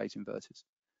 single-phase inverters.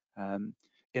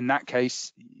 In that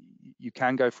case, you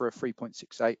can go for a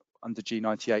 3.68 under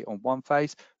G98 on 1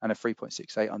 phase and a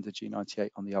 3.68 under G98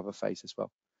 on the other phase as well.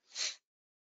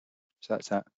 So that's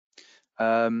that.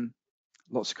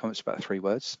 Lots of comments about the 3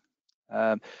 words.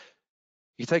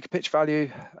 You take a pitch value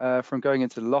from going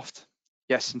into the loft.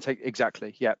 Yes, and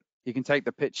exactly, yeah. You can take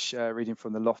the pitch reading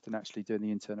from the loft and actually doing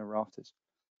the internal rafters.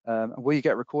 Will you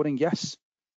get recording? Yes,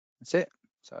 that's it.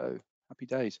 So happy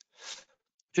days.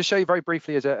 Just show you very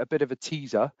briefly as a bit of a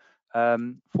teaser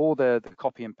for the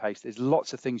copy and paste. There's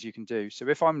lots of things you can do. So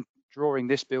if I'm drawing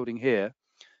this building here,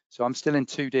 so I'm still in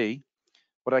 2D,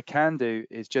 what I can do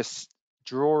is just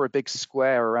draw a big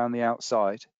square around the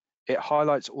outside. It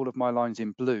highlights all of my lines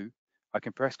in blue. I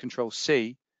can press Control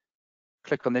C,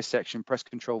 click on this section, press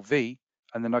Control V,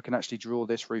 and then I can actually draw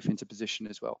this roof into position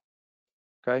as well.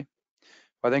 Okay.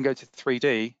 If I then go to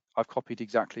 3D, I've copied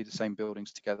exactly the same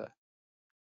buildings together.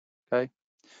 Okay.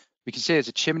 We can see there's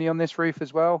a chimney on this roof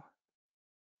as well.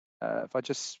 If I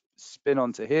just spin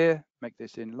onto here, make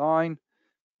this in line,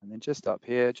 and then just up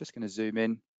here, just going to zoom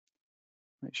in,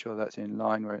 make sure that's in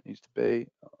line where it needs to be.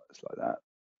 Just like that.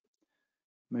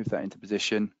 Move that into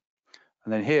position.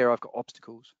 And then here I've got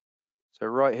obstacles. So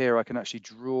right here, I can actually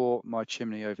draw my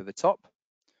chimney over the top.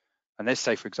 And let's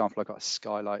say, for example, I've got a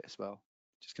skylight as well.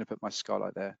 Just going to put my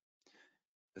skylight there.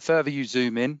 The further you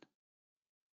zoom in,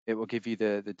 it will give you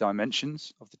the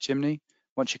dimensions of the chimney.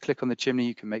 Once you click on the chimney,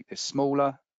 you can make this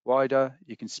smaller, wider.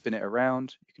 You can spin it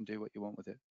around. You can do what you want with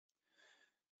it.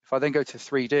 If I then go to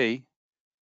 3D,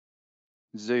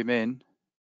 zoom in,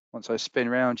 once I spin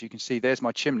around, you can see there's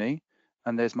my chimney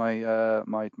and there's my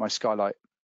my skylight.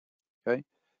 Okay.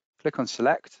 Click on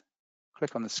select,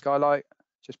 click on the skylight,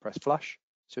 just press flush,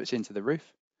 so it's into the roof.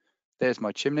 There's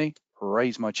my chimney,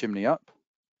 raise my chimney up.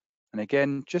 And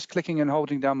again, just clicking and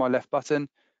holding down my left button.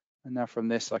 And now from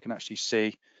this, I can actually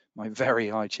see my very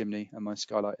high chimney and my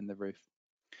skylight in the roof.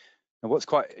 Now, what's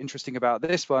quite interesting about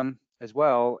this one as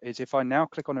well is if I now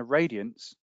click on a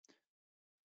radiance,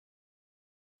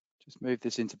 just move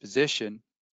this into position,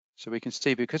 So we can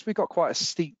see, because we've got quite a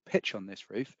steep pitch on this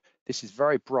roof, this is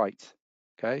very bright,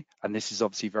 okay? And this is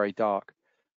obviously very dark.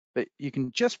 But you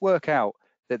can just work out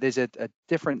that there's a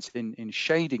difference in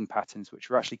shading patterns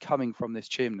which are actually coming from this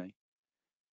chimney.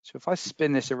 So if I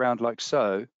spin this around like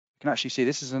so, you can actually see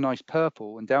this is a nice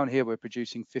purple, and down here we're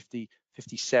producing 50,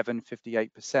 57,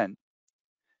 58%.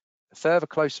 The further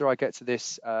closer I get to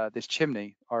this this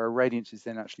chimney, our irradiance is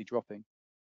then actually dropping.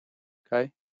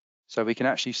 Okay, so we can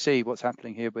actually see what's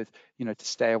happening here with, you know, to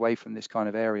stay away from this kind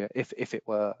of area if it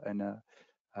were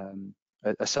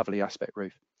a southerly aspect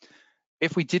roof.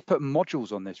 If we did put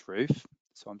modules on this roof,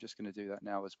 so I'm just going to do that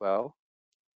now as well.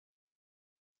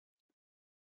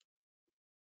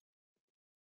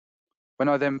 When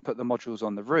I then put the modules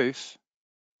on the roof,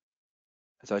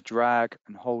 as I drag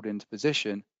and hold into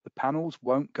position, the panels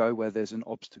won't go where there's an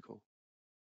obstacle.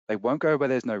 They won't go where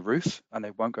there's no roof, and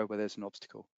they won't go where there's an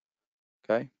obstacle.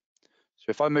 Okay, so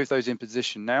if I move those in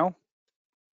position now,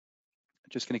 I'm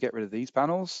just going to get rid of these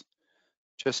panels,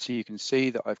 just so you can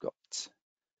see that I've got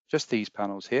just these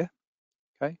panels here.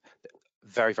 Okay,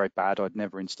 very, very bad. I'd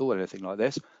never install anything like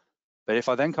this. But if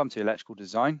I then come to electrical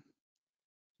design,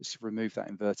 just remove that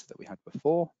inverter that we had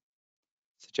before,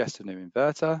 suggest a new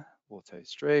inverter, auto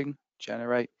string,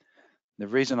 generate. The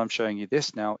reason I'm showing you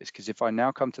this now is because if I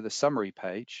now come to the summary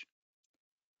page,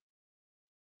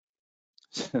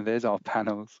 so there's our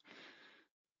panels.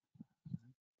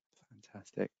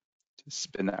 Fantastic. Just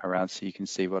spin that around so you can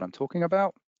see what I'm talking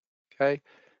about. Okay,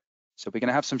 so we're going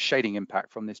to have some shading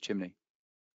impact from this chimney.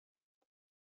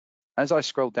 As I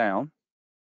scroll down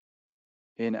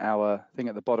in our thing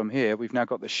at the bottom here, we've now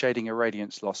got the shading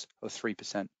irradiance loss of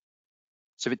 3%.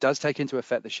 So it does take into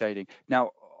effect the shading.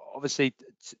 Now, obviously,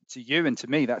 to you and to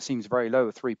me, that seems very low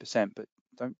at 3%, but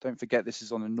don't forget this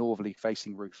is on a northerly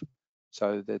facing roof.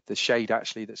 So the shade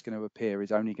actually that's going to appear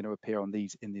is only going to appear on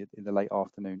these in the late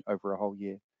afternoon over a whole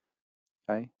year.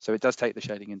 Okay, so it does take the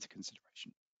shading into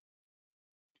consideration.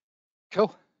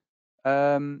 Cool.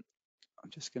 I'm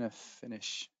just going to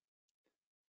finish.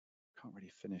 Can't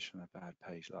really finish on a bad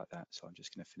page like that, so I'm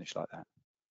just going to finish like that.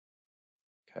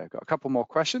 Okay, I've got a couple more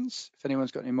questions. If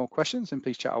anyone's got any more questions, then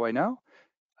please chat away now.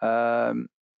 We're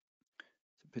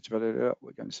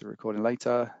going to the recording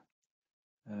later.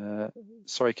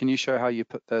 Sorry, can you show how you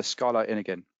put the skylight in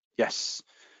again? Yes.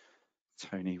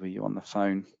 Tony, were you on the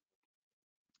phone?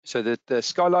 So the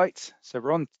skylight, so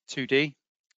we're on 2D.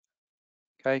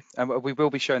 Okay, and we will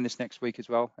be showing this next week as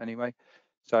well anyway.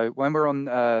 So when we're on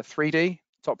 3D,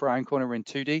 top right hand corner, we're in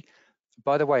 2D.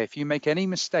 By the way, if you make any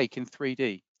mistake in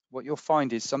 3D, what you'll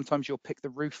find is sometimes you'll pick the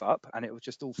roof up and it will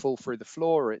just all fall through the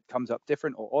floor, or it comes up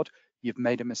different or odd. You've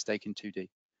made a mistake in 2D.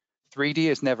 3D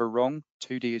is never wrong.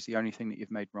 2D is the only thing that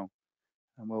you've made wrong.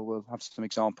 And we'll have some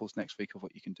examples next week of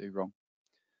what you can do wrong.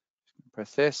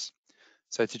 Press this.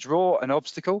 So to draw an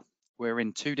obstacle, we're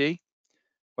in 2D.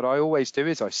 What I always do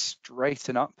is I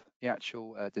straighten up the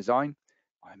actual design.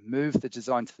 I move the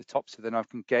design to the top so then I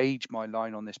can gauge my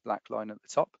line on this black line at the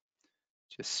top.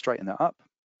 Just straighten that up.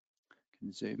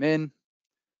 Can zoom in,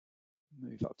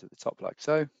 move up to the top like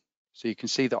so. So you can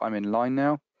see that I'm in line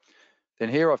now. Then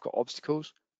here I've got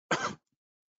obstacles.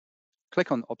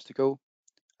 Click on obstacle,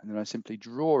 and then I simply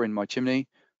draw in my chimney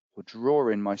or draw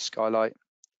in my skylight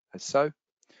as so.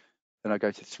 Then I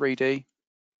go to 3D,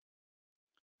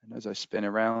 and as I spin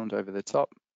around over the top,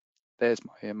 there's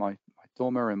my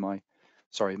dormer and my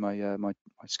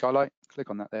skylight. Click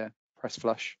on that there, press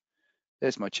flush.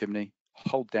 There's my chimney.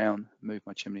 Hold down, move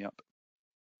my chimney up.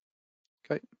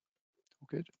 Okay, all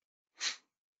good.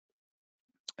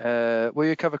 Will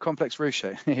you cover complex roof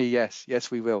shape?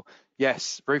 Yes, we will.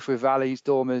 Yes, roof with valleys,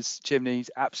 dormers,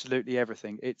 chimneys, absolutely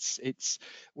everything. It's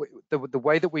the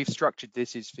way that we've structured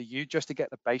this is for you just to get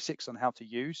the basics on how to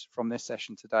use from this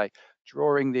session today.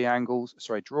 Drawing the angles,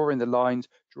 drawing the lines,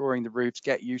 drawing the roofs,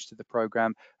 get used to the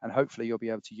program, and hopefully you'll be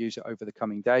able to use it over the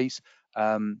coming days.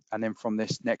 And then from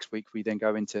this next week, we then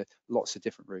go into lots of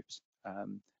different roofs.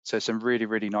 So some really,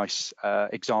 really nice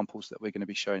examples that we're going to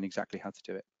be showing exactly how to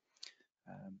do it.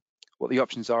 What the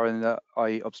options are in the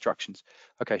eye obstructions.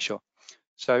 Okay, sure.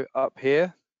 So up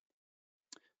here,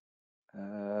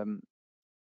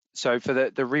 so for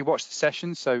the rewatch the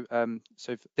session, so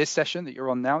for this session that you're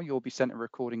on now, you'll be sent a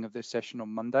recording of this session on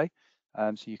Monday,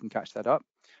 so you can catch that up.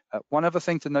 One other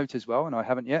thing to note as well, and I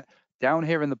haven't yet, down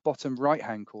here in the bottom right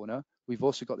hand corner, we've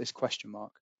also got this question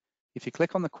mark. If you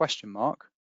click on the question mark,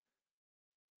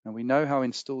 and we know how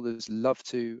installers love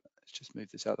to, let's just move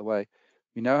this out of the way.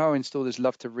 We know how installers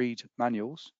love to read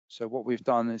manuals. So what we've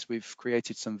done is we've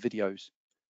created some videos.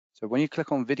 So when you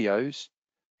click on videos,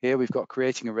 here we've got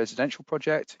creating a residential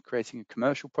project, creating a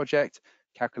commercial project,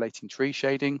 calculating tree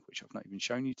shading, which I've not even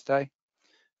shown you today,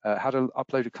 how to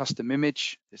upload a custom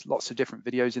image. There's lots of different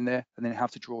videos in there, and then how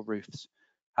to draw roofs.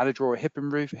 How to draw a hip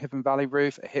and roof, a hip and valley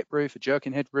roof, a hip roof, a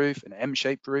jerkin head roof, an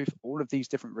M-shaped roof, all of these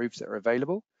different roofs that are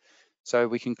available. So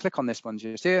we can click on this one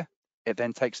just here. It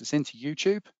then takes us into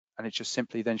YouTube, and it just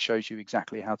simply then shows you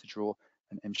exactly how to draw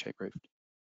an M-shaped roof.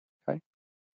 Okay,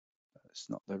 that's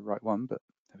not the right one, but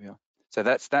there we are. So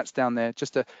that's down there.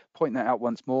 Just to point that out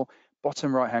once more,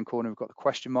 bottom right-hand corner, we've got the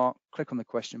question mark. Click on the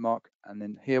question mark, and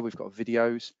then here we've got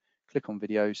videos. Click on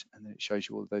videos, and then it shows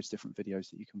you all of those different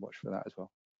videos that you can watch for that as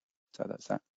well. So that's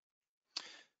that.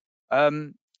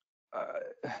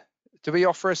 Do we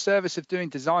offer a service of doing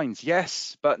designs?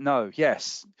 Yes, but no.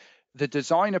 Yes, the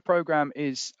designer program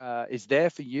is there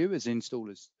for you as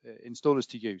installers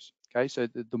to use. Okay, so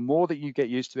the more that you get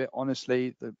used to it,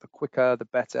 honestly, the quicker, the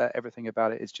better. Everything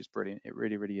about it is just brilliant. It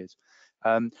really, really is.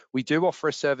 We do offer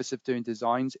a service of doing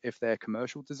designs if they're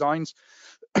commercial designs.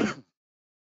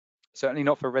 Certainly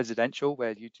not for residential,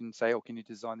 where you can say, oh, can you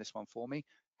design this one for me?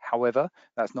 However,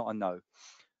 that's not a no.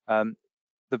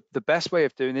 The best way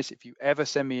of doing this, if you ever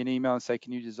send me an email and say,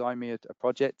 can you design me a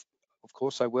project? Of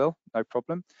course I will, no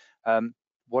problem.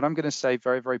 What I'm going to say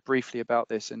very, very briefly about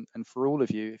this, and for all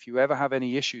of you, if you ever have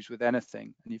any issues with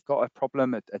anything, and you've got a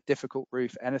problem, a difficult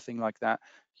roof, anything like that,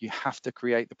 you have to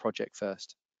create the project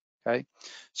first, okay?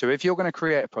 So if you're going to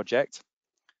create a project,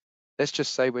 let's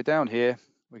just say we're down here,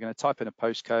 we're going to type in a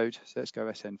postcode, so let's go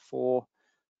SN4,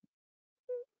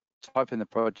 type in the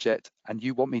project, and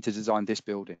you want me to design this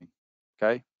building,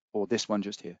 okay, or this one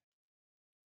just here.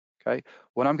 Okay,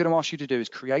 what I'm going to ask you to do is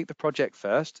create the project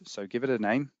first, so give it a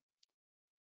name.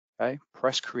 Okay,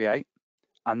 press create,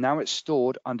 and now it's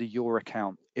stored under your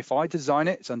account. If I design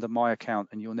it, it's under my account,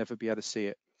 and you'll never be able to see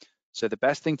it. So the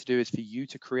best thing to do is for you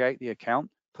to create the account,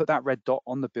 put that red dot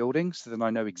on the building so that I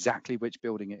know exactly which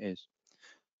building it is.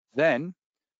 Then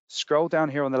scroll down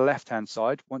here on the left-hand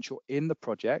side once you're in the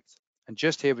project, and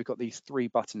just here we've got these three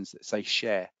buttons that say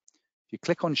share. If you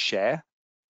click on share,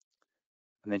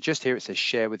 and then just here it says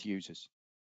share with users.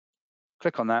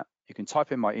 Click on that. You can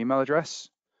type in my email address.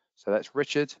 So that's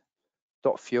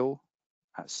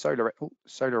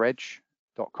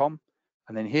richard.fuel@solaredge.com.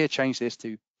 And then here, change this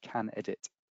to can edit.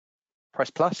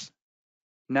 Press plus.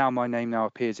 Now my name now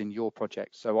appears in your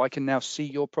project. So I can now see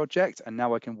your project, and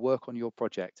now I can work on your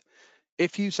project.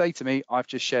 If you say to me, I've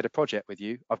just shared a project with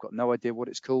you, I've got no idea what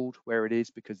it's called, where it is,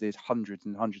 because there's hundreds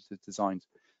and hundreds of designs.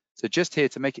 So just here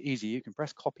to make it easy, you can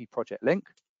press copy project link.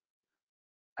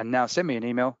 And now send me an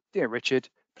email, dear Richard,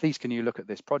 please can you look at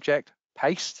this project,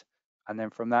 paste, and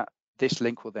then from that, this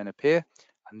link will then appear.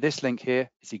 And this link here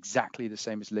is exactly the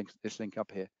same as this link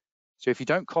up here. So if you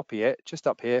don't copy it, just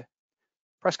up here,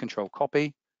 press Control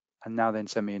copy, and now then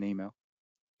send me an email.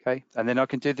 Okay, and then I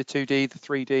can do the 2D, the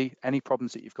 3D, any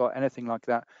problems that you've got, anything like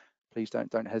that, please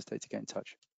don't hesitate to get in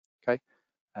touch. Okay.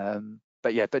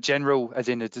 But yeah, but general, as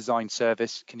in a design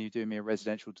service, can you do me a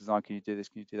residential design? Can you do this?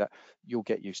 Can you do that? You'll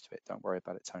get used to it. Don't worry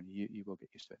about it, Tony. You will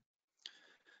get used to it.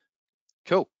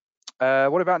 Cool.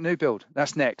 What about new build?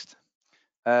 That's next.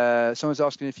 Someone's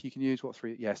asking if you can use what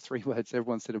three? Yes, 3 words.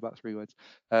 Everyone said about 3 words.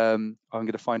 I'm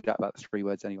going to find out about the 3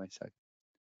 words anyway. So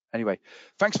anyway,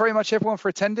 thanks very much everyone for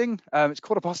attending. It's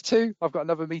 2:15. I've got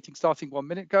another meeting starting 1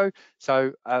 minute ago.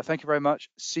 So thank you very much.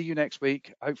 See you next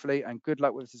week, hopefully, and good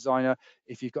luck with the designer.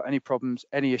 If you've got any problems,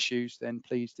 any issues, then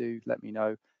please do let me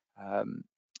know. And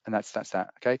that's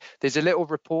that, okay? There's a little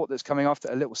report that's coming after,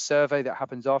 a little survey that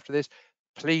happens after this.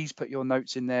 Please put your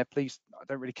notes in there. Please, I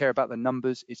don't really care about the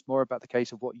numbers. It's more about the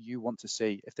case of what you want to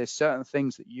see. If there's certain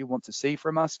things that you want to see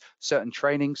from us, certain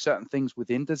training, certain things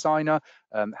within designer,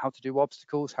 how to do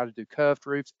obstacles, how to do curved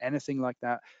roofs, anything like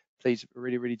that, please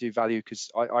really, really do value, because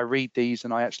I read these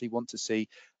and I actually want to see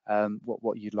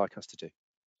what you'd like us to do.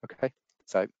 Okay,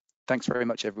 so thanks very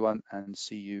much everyone, and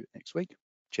see you next week.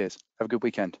 Cheers. Have a good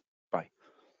weekend.